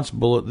of thoughts.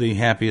 Bullet, the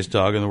happiest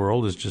dog in the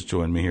world, has just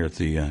joined me here at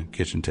the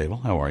kitchen table.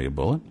 How are you,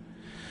 Bullet?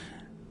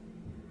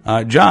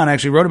 John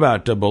actually wrote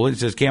about Bullet. He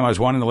says, Cam, I was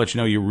wanting to let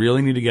you know you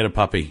really need to get a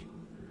puppy.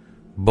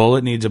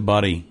 Bullet needs a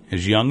buddy.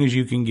 As young as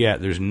you can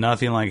get. There's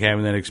nothing like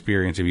having that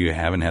experience if you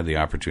haven't had the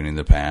opportunity in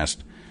the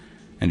past.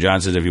 And John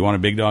says, if you want a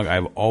big dog,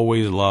 I've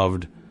always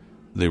loved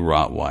the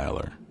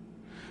Rottweiler.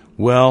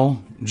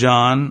 Well,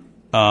 John,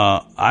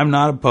 I'm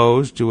not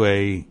opposed to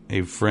a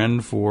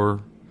friend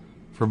for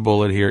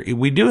Bullet here.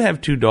 We do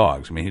have 2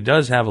 dogs. I mean, he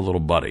does have a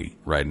little buddy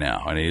right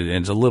now. And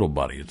it's a little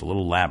buddy. It's a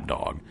little lap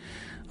dog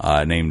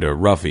named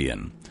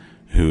Ruffian,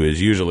 who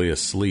is usually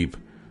asleep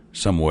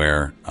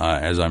somewhere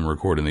as I'm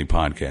recording the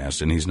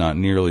podcast, and he's not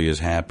nearly as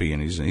happy.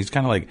 And he's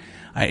kind of like,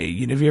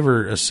 if you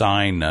ever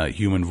assign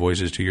human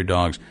voices to your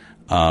dogs,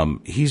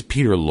 he's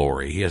Peter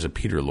Lorre. He has a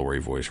Peter Lorre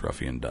voice,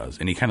 Ruffian does,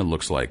 and he kind of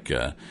looks like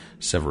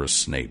Severus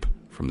Snape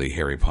from the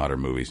Harry Potter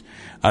movies.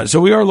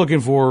 So we are looking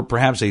for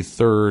perhaps a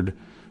third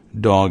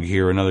dog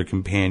here, another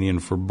companion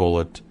for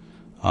Bullet.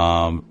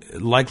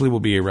 Likely will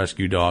be a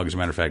rescue dog. As a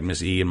matter of fact,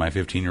 Miss E and my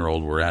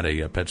 15-year-old were at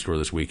a pet store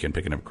this weekend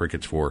picking up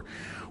crickets for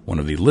one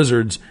of the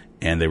lizards,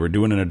 and they were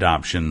doing an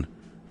adoption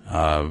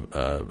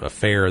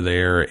affair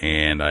there,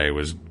 and I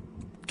was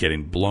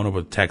getting blown up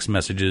with text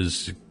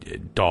messages,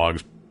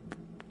 dogs,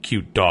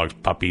 cute dogs,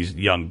 puppies,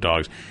 young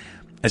dogs.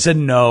 I said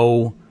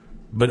no,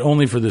 but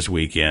only for this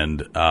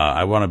weekend.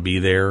 I want to be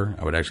there.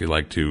 I would actually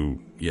like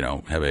to,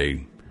 have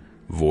a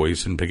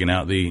voice in picking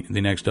out the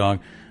next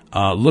dog.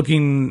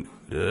 Looking...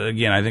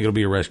 Again, I think it'll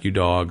be a rescue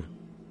dog.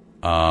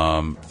 I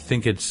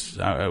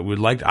would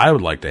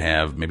like to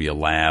have maybe a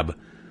lab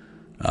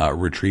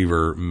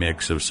retriever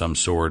mix of some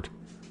sort.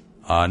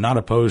 Not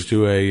opposed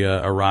to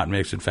a rot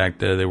mix. In fact,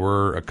 there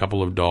were a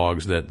couple of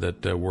dogs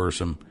that were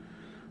some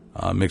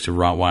mix of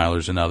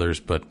Rottweilers and others.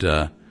 But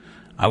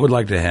I would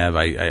like to have.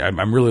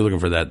 I'm really looking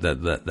for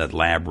that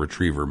lab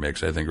retriever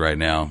mix. I think right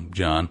now,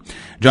 John.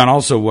 John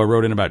also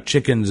wrote in about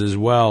chickens as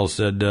well.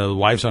 Said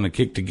wife's on a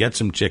kick to get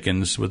some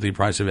chickens with the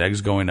price of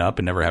eggs going up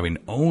and never having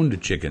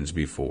owned chickens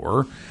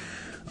before.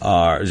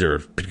 Is there a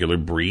particular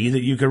breed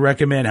that you could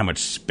recommend? How much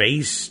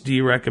space do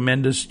you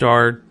recommend to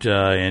start?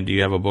 And do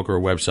you have a book or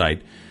a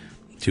website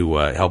to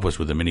help us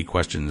with the many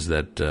questions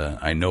that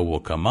I know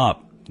will come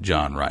up?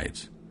 John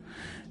writes.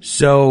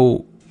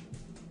 So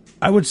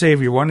I would say if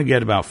you want to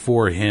get about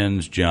 4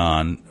 hens,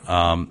 John,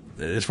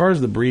 as far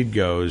as the breed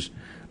goes,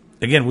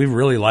 again, we've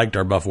really liked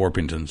our Buff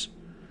Orpingtons.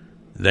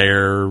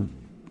 They're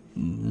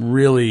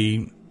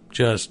really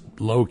just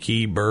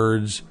low-key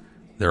birds.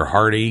 They're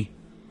hardy.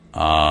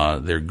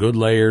 They're good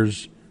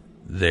layers.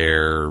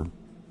 They're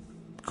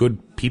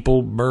good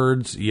people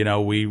birds. You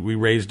know, we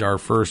raised our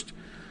first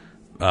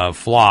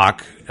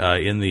flock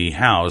in the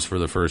house for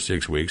the first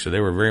 6 weeks, so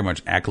they were very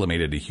much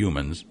acclimated to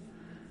humans.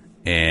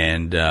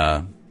 And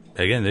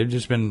again, they've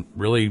just been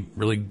really,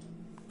 really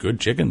good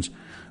chickens.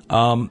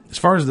 As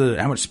far as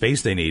how much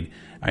space they need,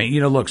 I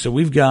mean, look, so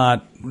we've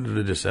got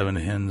 7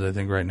 hens, I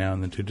think, right now,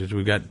 and then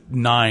we've got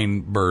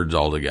 9 birds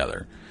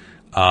altogether.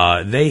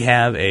 They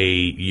have a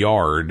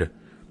yard,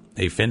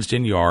 a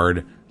fenced-in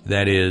yard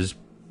that is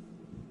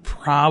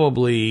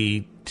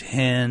probably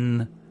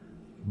 10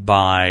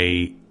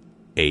 by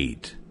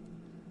 8,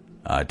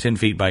 10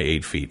 feet by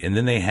 8 feet. And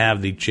then they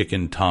have the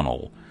chicken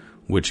tunnel,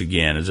 which,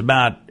 again, is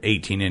about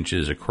 18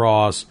 inches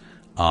across,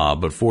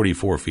 but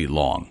 44 feet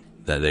long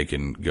that they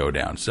can go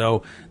down.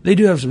 So they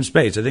do have some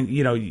space. I think,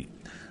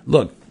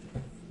 look,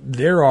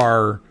 there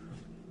are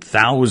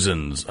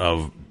thousands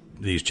of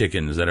these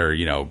chickens that are,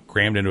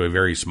 crammed into a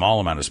very small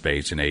amount of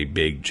space in a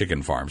big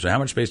chicken farm. So how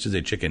much space does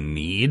a chicken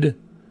need?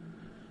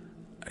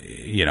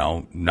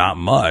 Not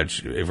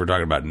much if we're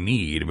talking about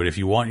need, but if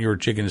you want your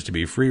chickens to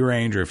be free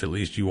range, or if at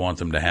least you want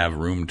them to have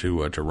room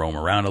to roam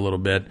around a little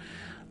bit,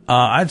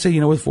 I'd say,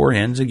 with 4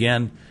 hens,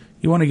 again,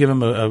 you want to give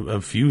them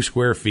a few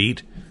square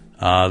feet.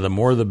 The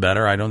more the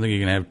better. I don't think you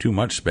can have too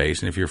much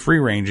space. And if you're free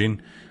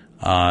ranging,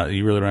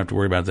 you really don't have to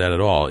worry about that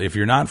at all. If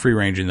you're not free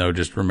ranging, though,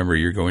 just remember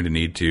you're going to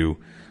need to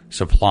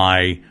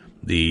supply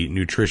the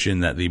nutrition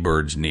that the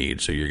birds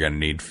need. So you're going to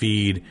need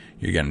feed.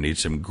 You're going to need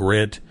some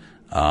grit.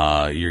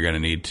 You're going to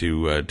need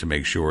to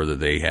make sure that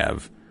they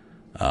have,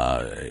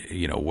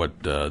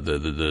 what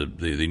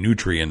the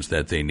nutrients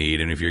that they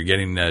need. And if you're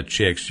getting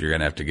chicks, you're going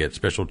to have to get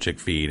special chick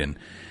feed and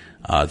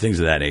things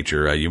of that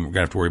nature. You're going to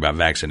have to worry about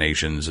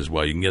vaccinations as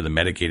well. You can get the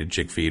medicated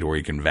chick feed, or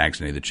you can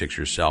vaccinate the chicks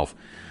yourself.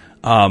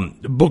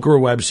 Book or a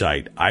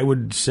website. I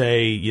would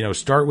say,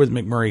 start with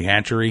McMurray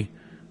Hatchery.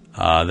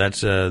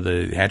 That's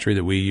the hatchery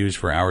that we use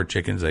for our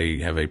chickens. They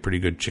have a pretty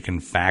good chicken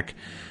fac.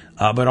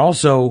 But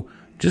also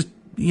just,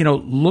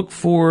 look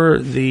for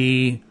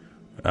the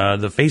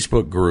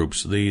Facebook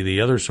groups,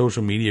 the other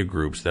social media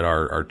groups that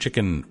are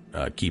chicken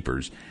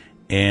keepers,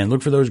 and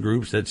look for those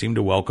groups that seem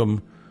to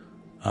welcome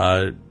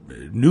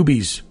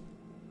newbies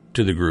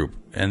to the group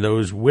and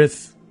those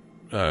with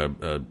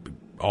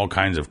all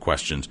kinds of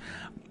questions.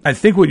 I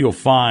think what you'll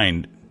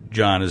find,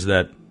 John, is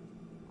that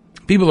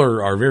people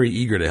are very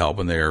eager to help,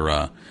 and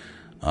they're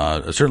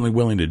certainly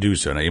willing to do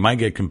so. Now, you might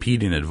get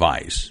competing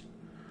advice,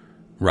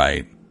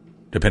 right,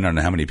 depending on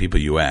how many people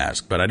you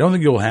ask. But I don't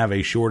think you'll have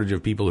a shortage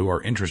of people who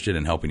are interested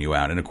in helping you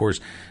out. And, of course,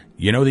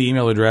 the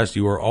email address.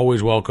 You are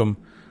always welcome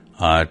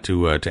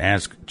to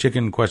ask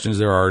chicken questions.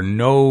 There are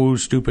no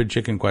stupid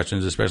chicken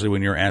questions, especially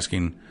when you're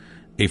asking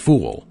a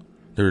fool.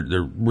 There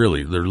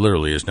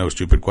literally is no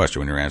stupid question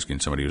when you're asking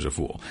somebody who's a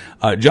fool.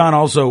 John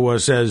also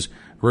says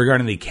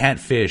regarding the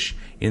catfish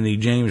in the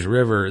James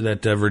River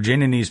that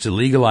Virginia needs to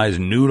legalize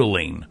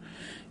noodling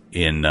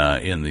in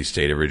the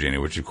state of Virginia,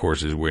 which of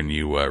course is when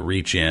you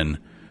reach in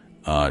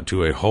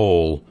to a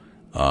hole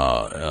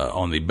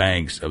on the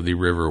banks of the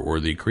river or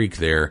the creek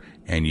there,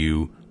 and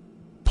you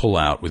pull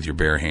out with your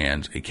bare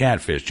hands a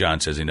catfish. John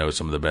says he knows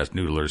some of the best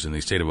noodlers in the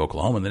state of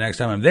Oklahoma, and the next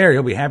time I'm there,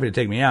 he'll be happy to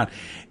take me out.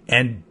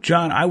 And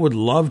John, I would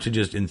love to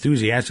just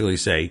enthusiastically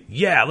say,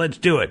 yeah, let's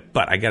do it.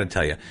 But I got to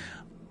tell you,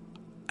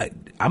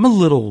 I'm a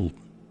little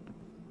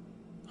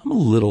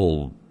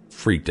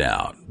freaked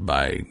out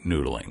by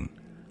noodling.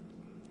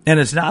 And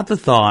it's not the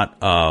thought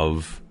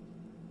of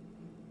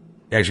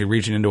actually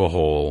reaching into a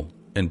hole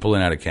and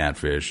pulling out a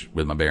catfish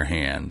with my bare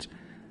hands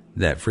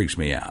that freaks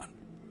me out.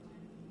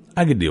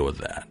 I could deal with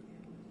that.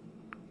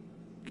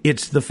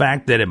 It's the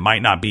fact that it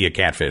might not be a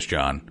catfish,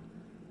 John.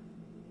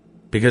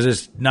 Because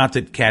it's not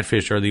that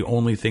catfish are the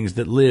only things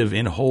that live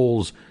in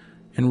holes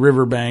and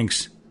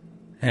riverbanks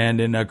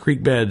and in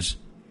creek beds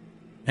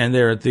and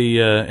there at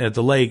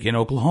the lake in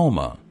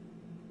Oklahoma.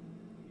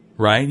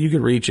 Right? You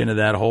could reach into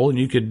that hole and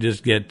you could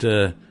just get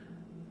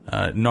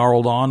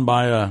gnarled on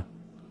by a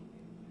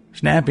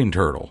snapping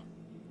turtle.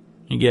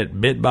 You get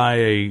bit by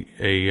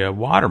a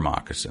water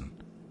moccasin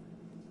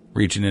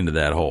reaching into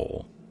that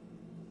hole.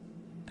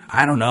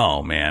 I don't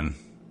know, man.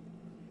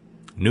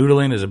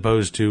 Noodling as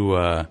opposed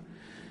to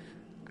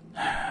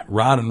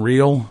rod and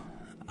reel.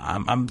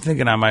 I'm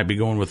thinking I might be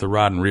going with the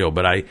rod and reel,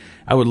 but I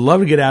would love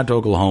to get out to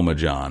Oklahoma,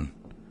 John,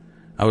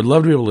 I would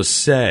love to be able to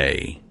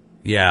say,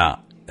 yeah,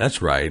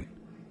 that's right,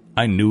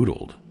 I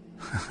noodled.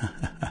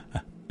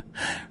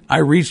 I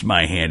reached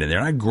my hand in there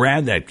and I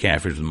grabbed that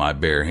catfish with my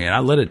bare hand. I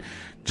let it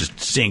just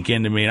sink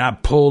into me and I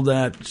pulled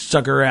that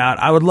sucker out.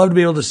 I would love to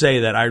be able to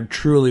say that. I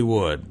truly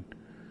would.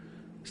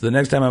 So the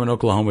next time I'm in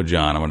Oklahoma,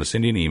 John, I'm going to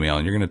send you an email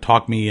and you're going to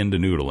talk me into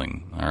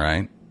noodling. All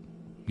right?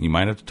 You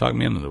might have to talk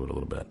me into it a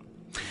little bit.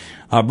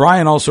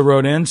 Brian also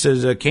wrote in,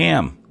 says,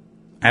 Cam,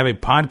 I have a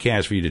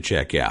podcast for you to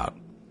check out.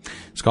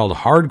 It's called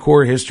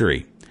Hardcore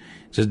History.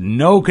 It says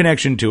no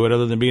connection to it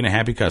other than being a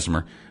happy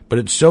customer, but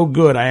it's so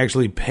good I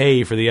actually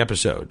pay for the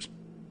episodes.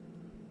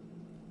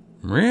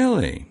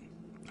 Really?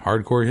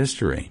 Hardcore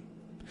History.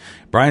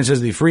 Brian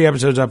says the free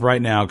episodes up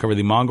right now cover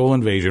the Mongol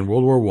invasion,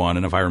 World War I,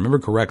 and if I remember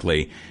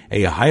correctly,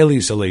 a highly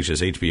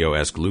salacious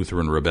HBO-esque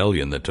Lutheran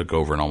rebellion that took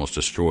over and almost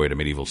destroyed a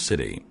medieval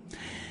city.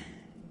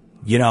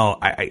 You know,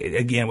 I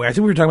think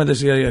we were talking about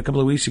this a couple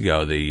of weeks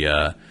ago.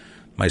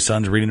 My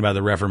son's reading about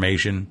the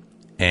Reformation,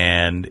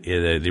 and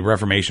the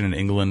Reformation in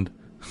England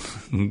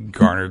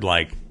garnered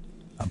like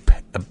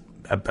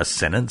a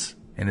sentence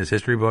in his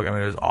history book. I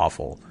mean, it was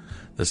awful,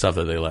 the stuff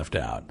that they left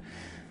out.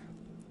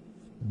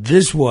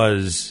 This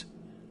was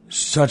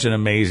such an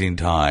amazing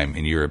time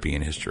in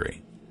European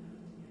history.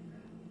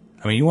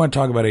 I mean, you want to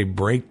talk about a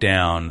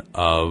breakdown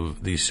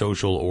of the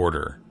social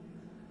order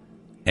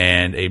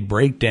and a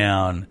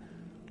breakdown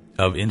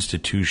of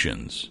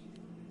institutions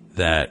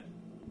that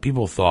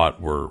people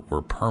thought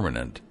were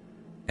permanent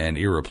and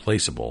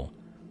irreplaceable,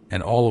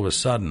 and all of a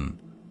sudden,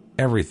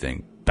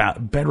 everything,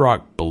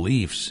 bedrock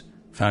beliefs,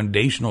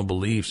 foundational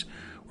beliefs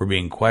were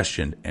being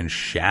questioned and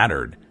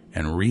shattered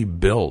and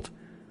rebuilt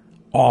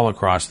all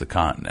across the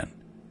continent.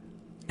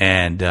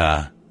 And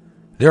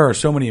there are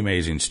so many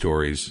amazing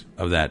stories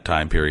of that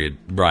time period,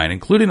 Brian,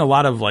 including a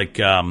lot of little,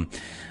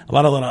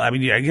 I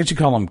mean, I guess you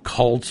call them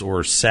cults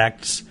or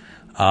sects,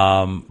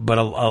 but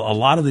a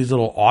lot of these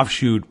little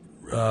offshoot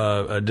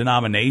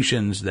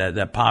denominations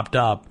that popped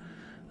up,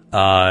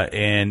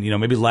 and, you know,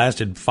 maybe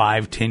lasted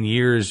 5-10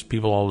 years.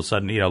 People all of a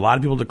sudden, you know, a lot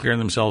of people declaring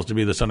themselves to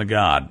be the Son of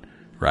God,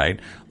 right?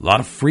 A lot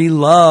of free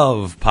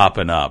love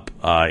popping up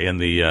in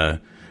the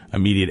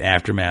immediate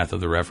aftermath of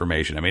the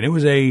Reformation. I mean, it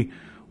was a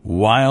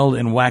wild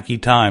and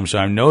wacky time, so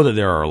I know that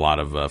there are a lot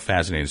of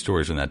fascinating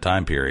stories from that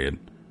time period.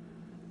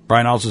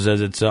 Brian also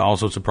says it's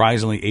also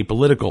surprisingly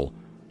apolitical.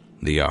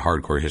 The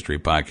Hardcore History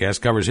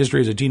podcast covers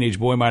history as a teenage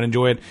boy might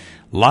enjoy it.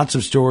 Lots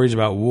of stories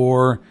about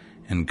war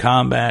and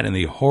combat and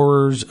the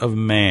horrors of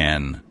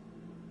man.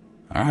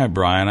 All right,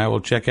 Brian, I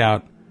will check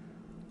out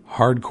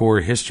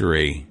Hardcore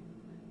History.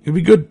 It would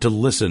be good to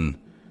listen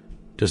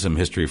to some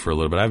history for a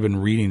little bit. I've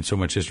been reading so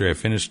much history. I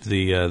finished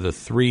the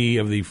 3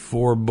 of the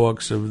 4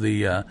 books of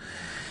the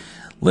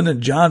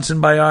Lyndon Johnson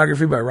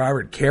biography by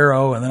Robert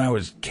Caro, and then I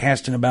was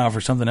casting about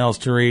for something else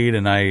to read,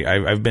 and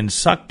I've been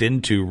sucked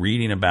into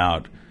reading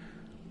about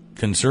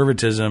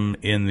conservatism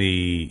in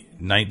the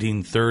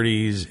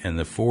 1930s and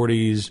the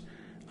 40s,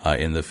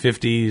 in the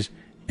 50s,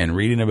 and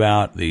reading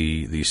about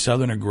the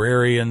Southern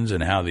agrarians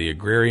and how the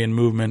agrarian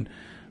movement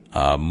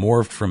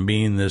morphed from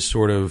being this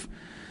sort of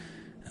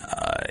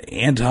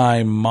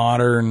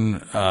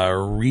anti-modern,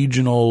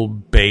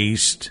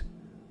 regional-based,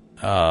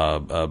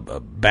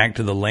 back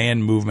to the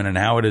land movement, and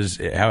how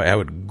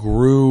it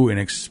grew and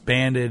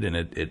expanded, and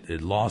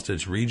it lost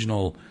its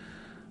regional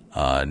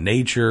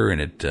nature,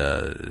 and it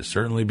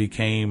certainly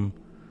became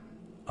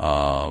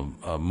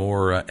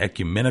more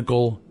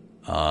ecumenical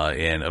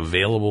and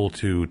available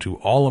to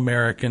all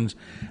Americans.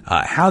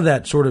 How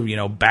that sort of, you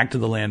know, back to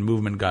the land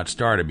movement got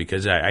started,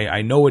 because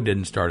I know it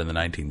didn't start in the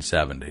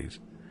 1970s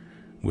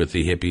with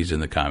the hippies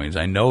and the communists.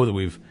 I know that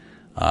we've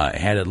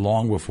had it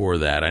long before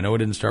that. I know it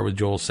didn't start with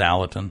Joel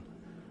Salatin,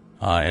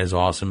 as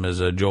awesome as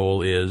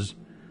Joel is.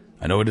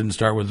 I know it didn't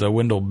start with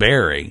Wendell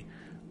Berry.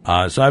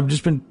 So I've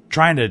just been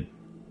trying to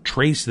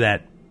trace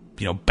that,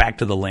 you know, back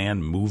to the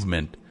land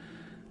movement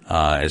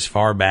as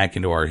far back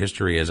into our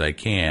history as I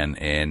can,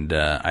 and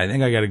I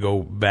think I got to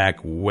go back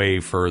way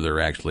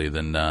further actually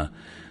than the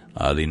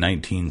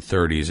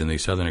 1930s and the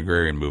Southern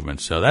Agrarian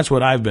movement. So that's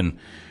what I've been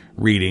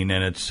reading,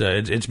 and it's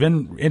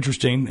been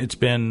interesting. It's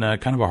been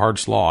kind of a hard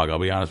slog, I'll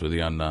be honest with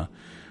you, on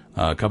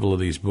a couple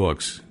of these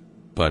books,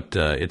 but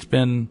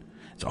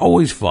it's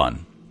always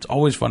fun. It's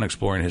always fun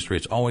exploring history.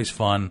 It's always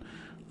fun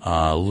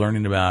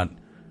learning about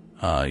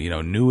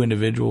new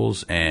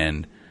individuals,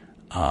 and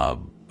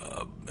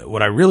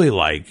what I really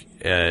like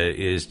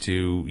is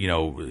to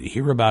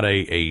hear about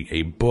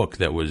a book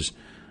that was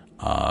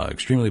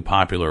extremely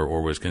popular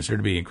or was considered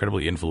to be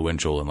incredibly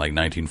influential in like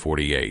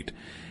 1948,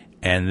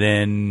 and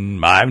then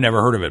I've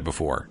never heard of it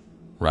before.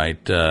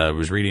 Right? I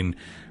was reading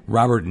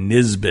Robert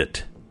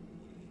Nisbet.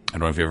 I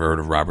don't know if you ever heard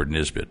of Robert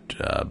Nisbet,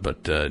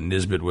 but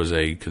Nisbet was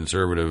a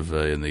conservative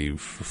in the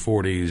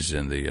 40s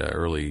and the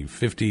early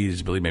 50s,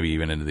 I believe maybe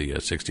even into the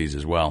 60s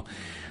as well.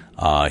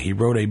 He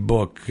wrote a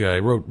book. He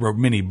wrote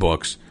many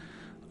books.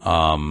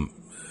 The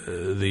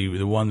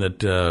one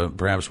that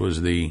perhaps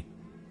was the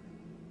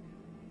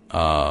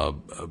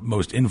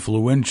most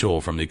influential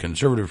from the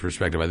conservative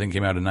perspective, I think,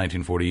 came out in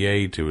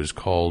 1948. It was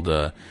called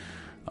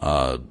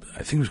I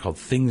think it was called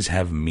Things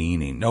Have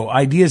Meaning. No,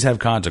 Ideas Have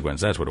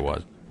Consequences. That's what it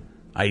was.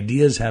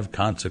 Ideas Have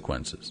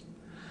Consequences.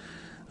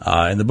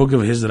 And the book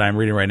of his that I'm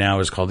reading right now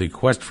is called The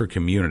Quest for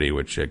Community,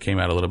 which came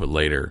out a little bit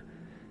later.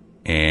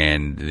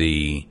 And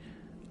the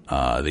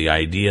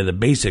idea, the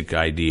basic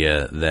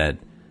idea that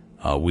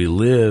we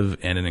live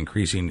in an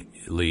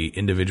increasingly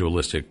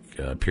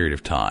individualistic period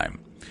of time.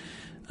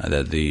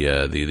 That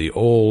the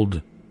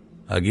old,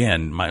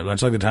 again,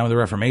 much like the time of the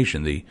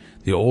Reformation,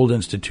 the old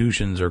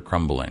institutions are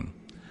crumbling.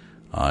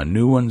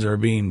 New ones are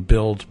being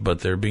built, but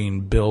they're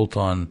being built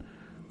on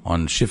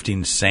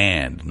shifting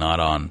sand, not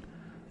on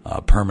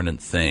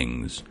permanent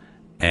things.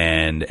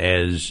 And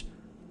as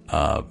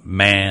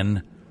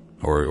man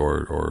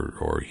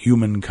or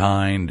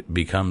humankind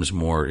becomes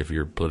more, if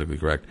you're politically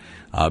correct,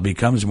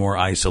 becomes more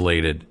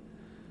isolated,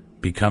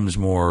 becomes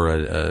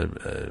more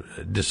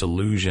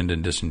disillusioned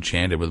and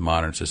disenchanted with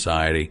modern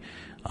society,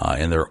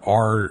 and there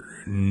are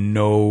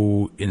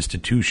no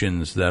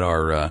institutions that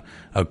are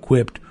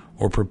equipped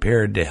or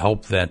prepared to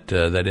help that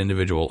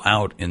individual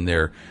out in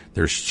their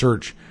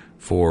search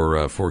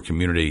for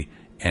community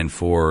and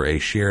for a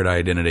shared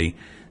identity,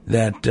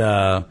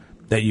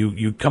 that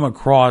you come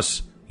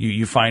across,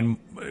 you find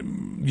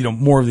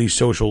more of these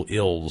social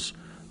ills,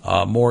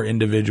 more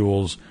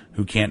individuals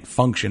who can't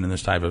function in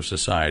this type of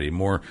society,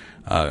 more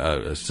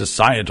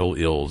societal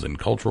ills and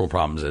cultural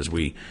problems as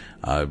we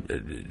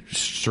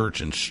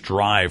search and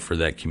strive for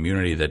that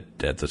community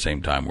that at the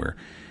same time we're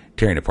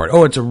tearing apart.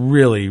 Oh, it's a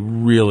really,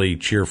 really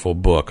cheerful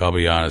book. I'll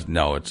be honest.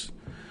 No, it's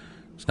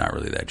not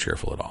really that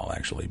cheerful at all,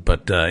 actually.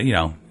 But,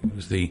 it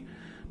was the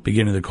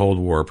beginning of the Cold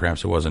War.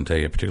 Perhaps it wasn't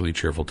a particularly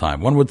cheerful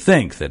time. One would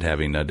think that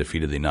having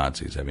defeated the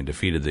Nazis, having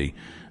defeated the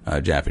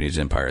Japanese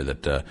Empire,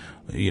 that,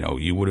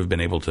 you would have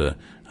been able to,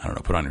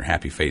 put on your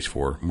happy face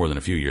for more than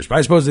a few years. But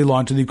I suppose they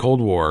launched the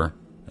Cold War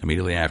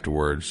immediately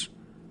afterwards,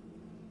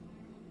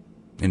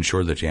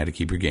 ensured that you had to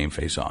keep your game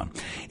face on.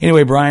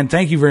 Anyway, Brian,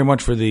 thank you very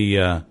much for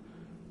the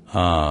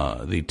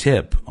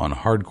tip on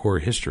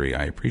hardcore history.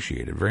 I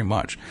appreciate it very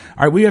much.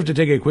 All right, we have to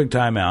take a quick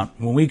time out.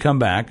 When we come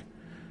back,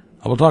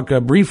 I will talk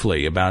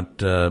briefly about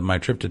my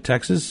trip to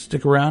Texas.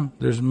 Stick around.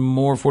 There's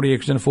more 40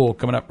 Acres and a Fool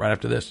coming up right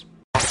after this.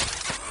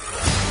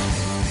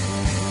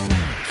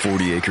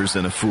 40 Acres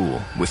and a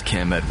Fool with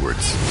Cam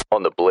Edwards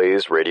on the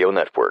Blaze Radio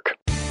Network.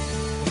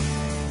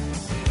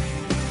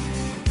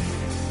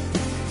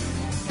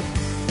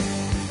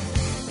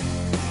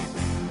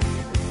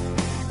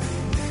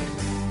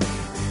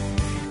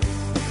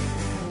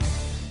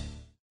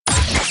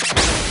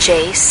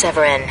 Jay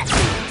Severin.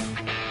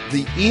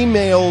 The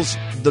emails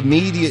the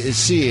media is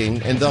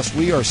seeing, and thus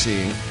we are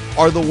seeing,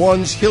 are the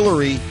ones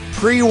Hillary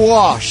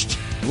pre-washed,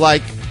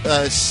 like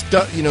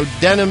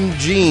denim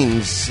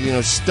jeans,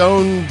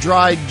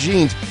 stone-dried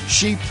jeans.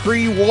 She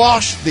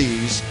pre-washed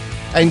these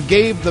and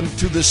gave them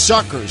to the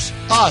suckers,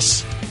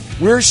 us.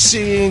 We're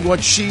seeing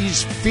what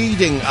she's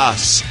feeding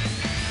us.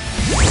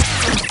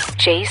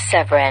 Jay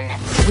Severin.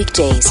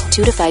 Weekdays,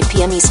 2 to 5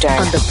 p.m. Eastern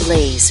on the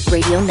Blaze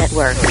Radio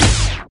Network.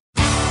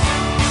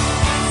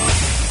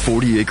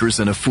 40 Acres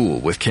and a Fool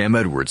with Cam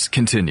Edwards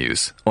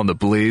continues on the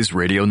Blaze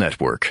Radio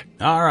Network.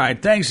 All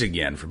right. Thanks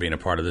again for being a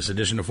part of this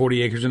edition of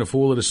 40 Acres and a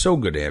Fool. It is so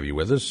good to have you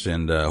with us,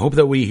 and hope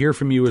that we hear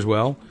from you as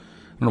well.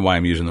 I don't know why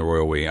I'm using the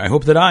royal we. I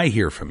hope that I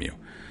hear from you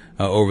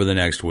over the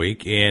next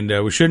week, and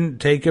we shouldn't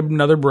take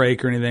another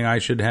break or anything. I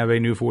should have a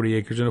new 40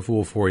 Acres and a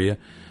Fool for you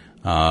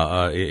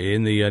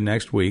in the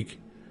next week.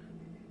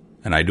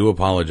 And I do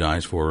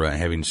apologize for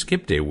having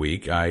skipped a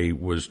week. I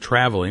was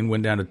traveling,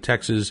 went down to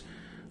Texas,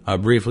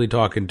 briefly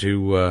talking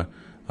to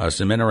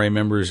some NRA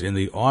members in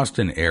the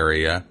Austin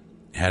area.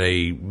 Had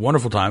a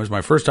wonderful time. It was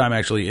my first time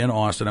actually in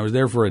Austin. I was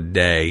there for a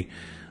day.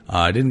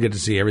 I didn't get to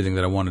see everything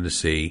that I wanted to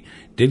see.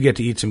 Did get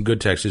to eat some good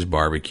Texas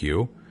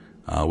barbecue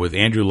with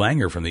Andrew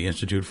Langer from the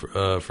Institute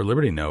for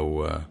Liberty,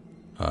 no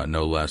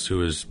less,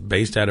 who is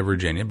based out of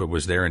Virginia but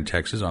was there in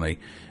Texas on a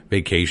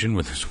vacation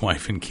with his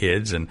wife and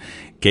kids, and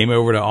came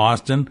over to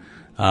Austin,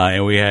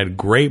 and we had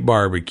great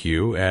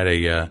barbecue at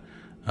a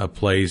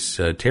place,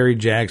 Terry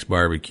Jack's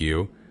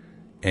Barbecue,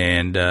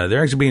 and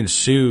they're actually being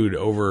sued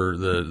over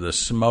the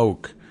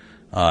smoke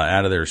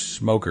out of their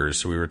smokers.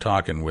 So we were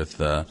talking with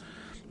the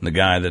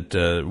guy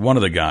that one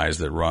of the guys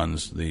that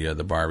runs the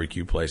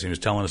barbecue place. He was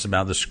telling us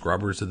about the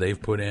scrubbers that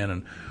they've put in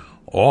and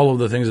all of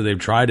the things that they've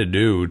tried to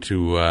do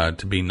to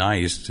be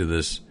nice to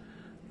this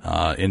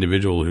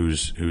individual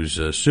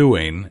who's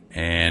suing,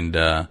 and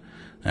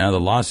now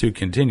the lawsuit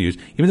continues.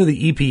 Even though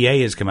the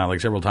EPA has come out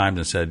like several times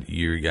and said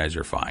you guys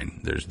are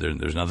fine, there's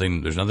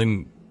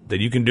nothing that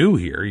you can do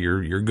here.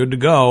 You're good to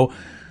go.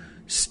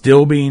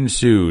 Still being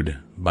sued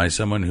by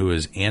someone who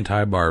is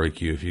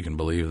anti-barbecue, if you can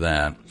believe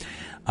that.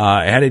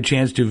 I had a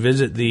chance to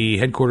visit the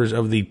headquarters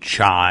of the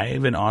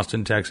Chive in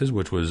Austin, Texas,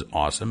 which was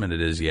awesome, and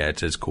it is,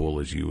 it's as cool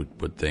as you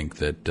would think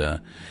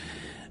that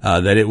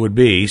it would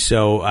be.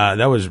 So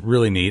that was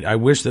really neat. I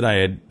wish that I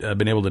had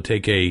been able to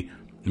take a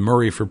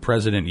Murray for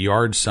President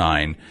yard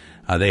sign.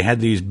 They had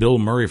these Bill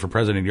Murray for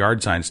President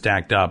yard signs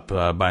stacked up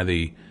by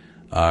the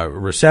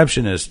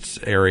receptionist's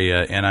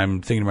area, and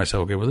I'm thinking to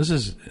myself, okay, well, this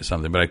is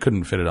something, but I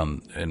couldn't fit it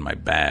in my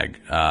bag.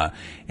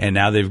 And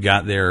now they've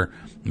got their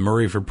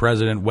Murray for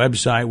President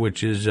website,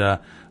 which is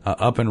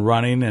up and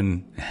running,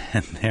 and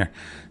there.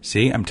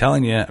 See, I'm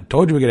telling you, I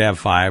told you we could have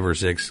 5 or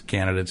 6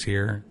 candidates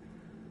here.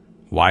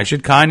 Why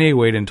should Kanye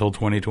wait until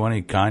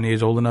 2020? Kanye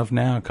is old enough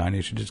now.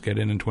 Kanye should just get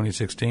in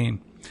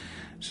 2016.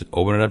 Just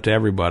open it up to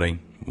everybody.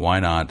 Why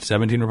not?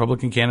 17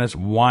 Republican candidates.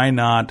 Why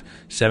not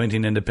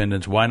 17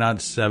 independents? Why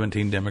not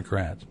 17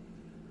 Democrats?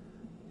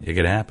 It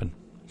could happen.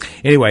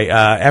 Anyway,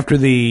 after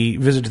the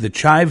visit to the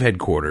Chive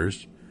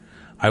headquarters,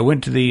 I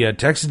went to the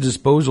Texas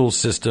Disposal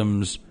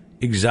Systems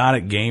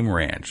Exotic Game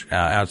Ranch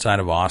outside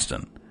of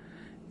Austin.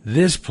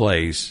 This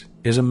place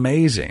is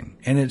amazing,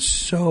 and it's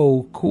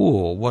so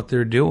cool what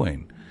they're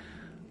doing.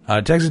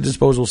 Texas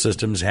Disposal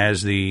Systems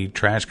has the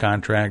trash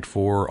contract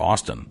for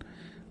Austin,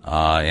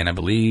 and I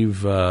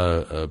believe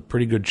a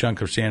pretty good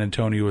chunk of San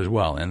Antonio as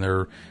well. And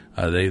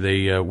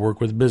they work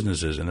with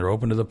businesses, and they're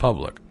open to the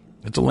public.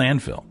 It's a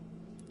landfill.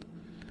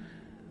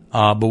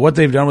 But what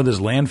they've done with this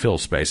landfill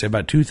space, they have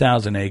about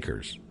 2,000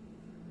 acres.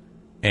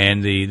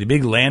 And the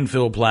big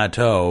landfill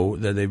plateau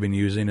that they've been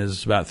using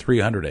is about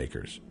 300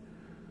 acres.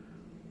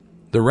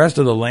 The rest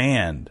of the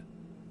land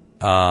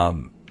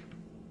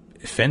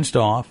fenced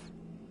off,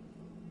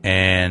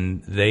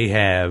 and they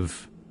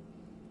have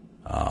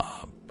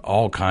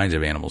all kinds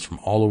of animals from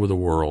all over the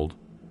world,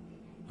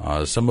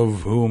 some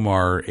of whom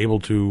are able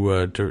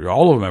to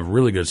all of them have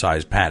really good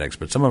sized paddocks,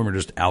 but some of them are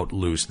just out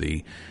loose.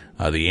 The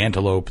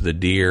antelope, the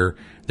deer,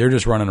 they're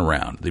just running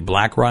around. The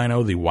black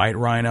rhino, the white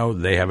rhino,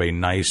 they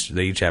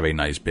each have a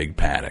nice big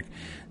paddock.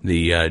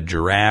 The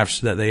giraffes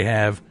that they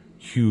have,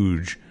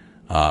 huge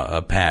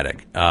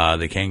paddock.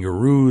 The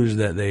kangaroos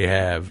that they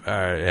have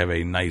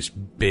a nice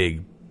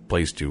big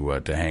place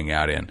to hang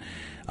out in.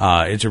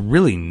 It's a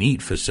really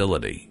neat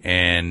facility,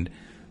 and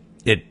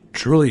it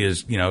truly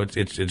is.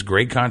 It's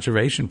great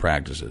conservation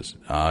practices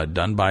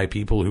done by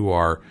people who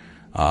are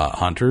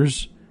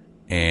hunters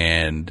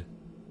and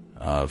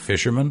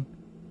fishermen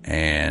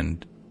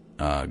and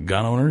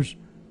gun owners,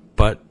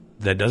 but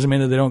that doesn't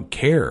mean that they don't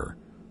care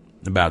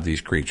about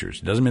these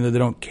creatures. It doesn't mean that they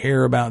don't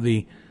care about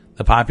the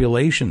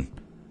population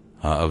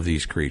of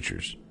these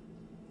creatures.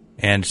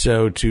 And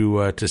so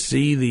to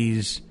see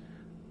these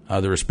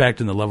the respect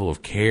and the level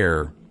of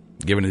care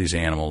given to these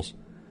animals,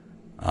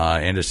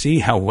 and to see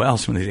how well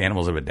some of these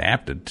animals have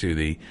adapted to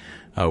the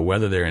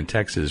weather there in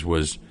Texas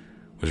was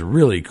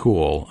really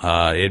cool.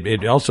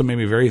 It also made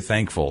me very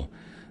thankful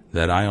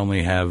that I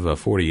only have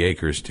 40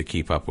 acres to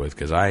keep up with,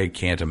 because I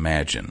can't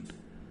imagine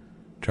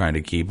trying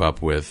to keep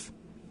up with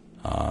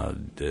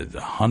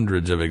the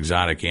hundreds of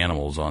exotic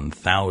animals on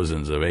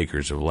thousands of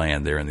acres of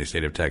land there in the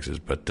state of Texas.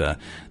 But the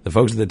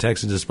folks at the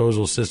Texas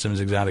Disposal Systems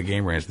Exotic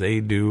Game Ranch, they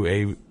do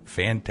a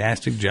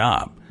fantastic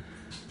job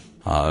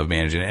of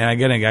managing it. And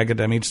again, I get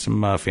to meet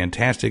some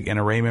fantastic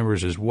NRA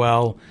members as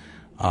well.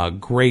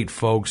 Great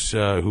folks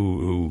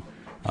who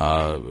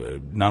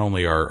not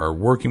only are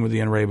working with the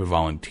NRA, but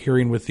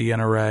volunteering with the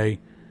NRA.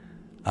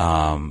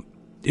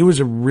 It was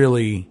a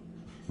really,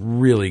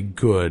 really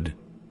good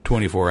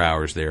 24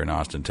 hours there in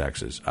Austin,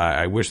 Texas.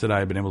 I wish that I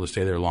had been able to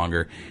stay there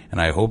longer, and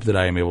I hope that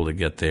I am able to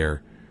get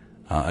there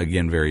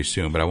again very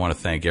soon. But I want to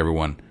thank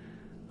everyone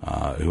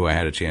who I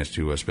had a chance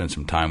to spend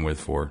some time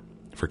with for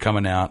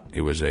coming out.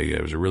 It was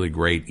a really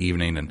great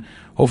evening, and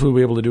hopefully we'll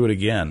be able to do it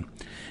again.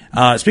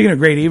 Speaking of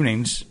great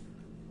evenings,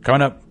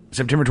 coming up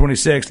September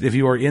 26th, if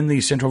you are in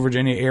the Central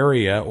Virginia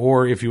area,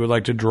 or if you would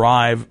like to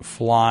drive,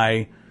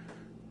 fly,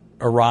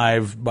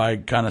 arrive by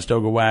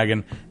Conestoga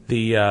wagon,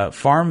 the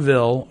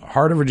Farmville,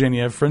 Heart of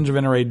Virginia Friends of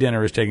NRA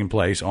dinner is taking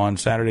place on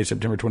Saturday,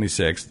 September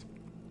 26th.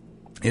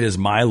 It is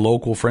my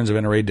local Friends of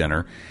NRA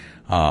dinner.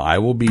 I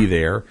will be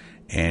there,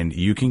 and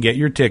you can get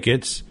your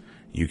tickets.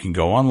 You can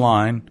go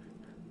online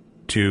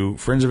to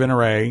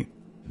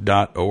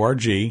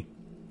friendsofnra.org.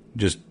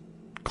 Just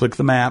click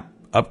the map.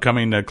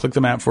 Click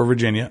the map for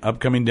Virginia.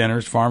 Upcoming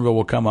dinners. Farmville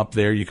will come up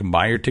there. You can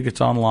buy your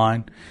tickets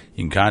online.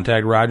 You can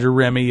contact Roger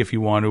Remy if you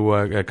want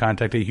to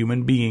contact a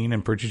human being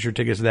and purchase your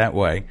tickets that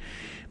way.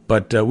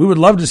 But we would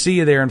love to see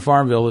you there in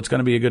Farmville. It's going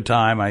to be a good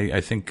time.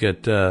 I think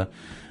that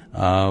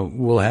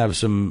we'll have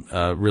some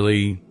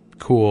really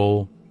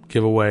cool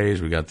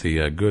giveaways. We got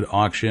the good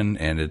auction,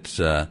 and it's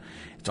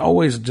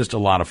always just a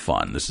lot of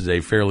fun. This is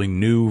a fairly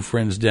new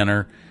Friends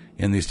dinner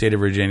in the state of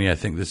Virginia. I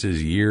think this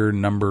is year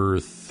number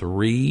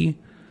 3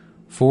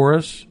 for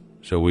us.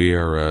 So we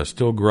are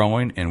still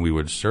growing, and we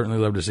would certainly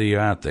love to see you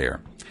out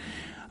there.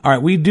 All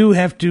right, we do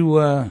have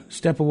to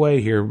step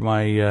away here.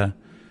 My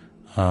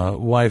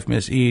wife,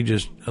 Miss E,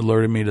 just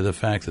alerted me to the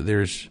fact that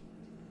there's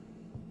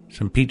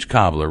some peach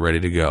cobbler ready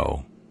to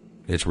go.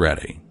 It's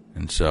ready.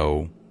 And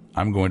so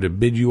I'm going to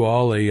bid you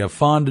all a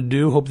fond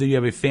adieu. Hope that you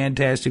have a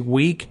fantastic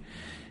week.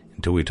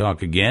 Until we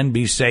talk again,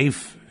 be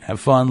safe, have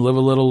fun, live a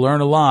little,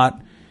 learn a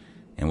lot,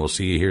 and we'll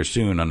see you here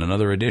soon on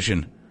another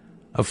edition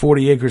of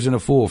 40 Acres and a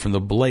Fool from the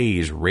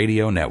Blaze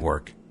Radio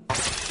Network.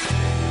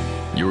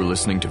 You're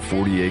listening to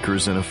 40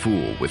 Acres and a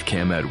Fool with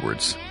Cam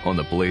Edwards on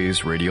the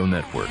Blaze Radio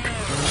Network.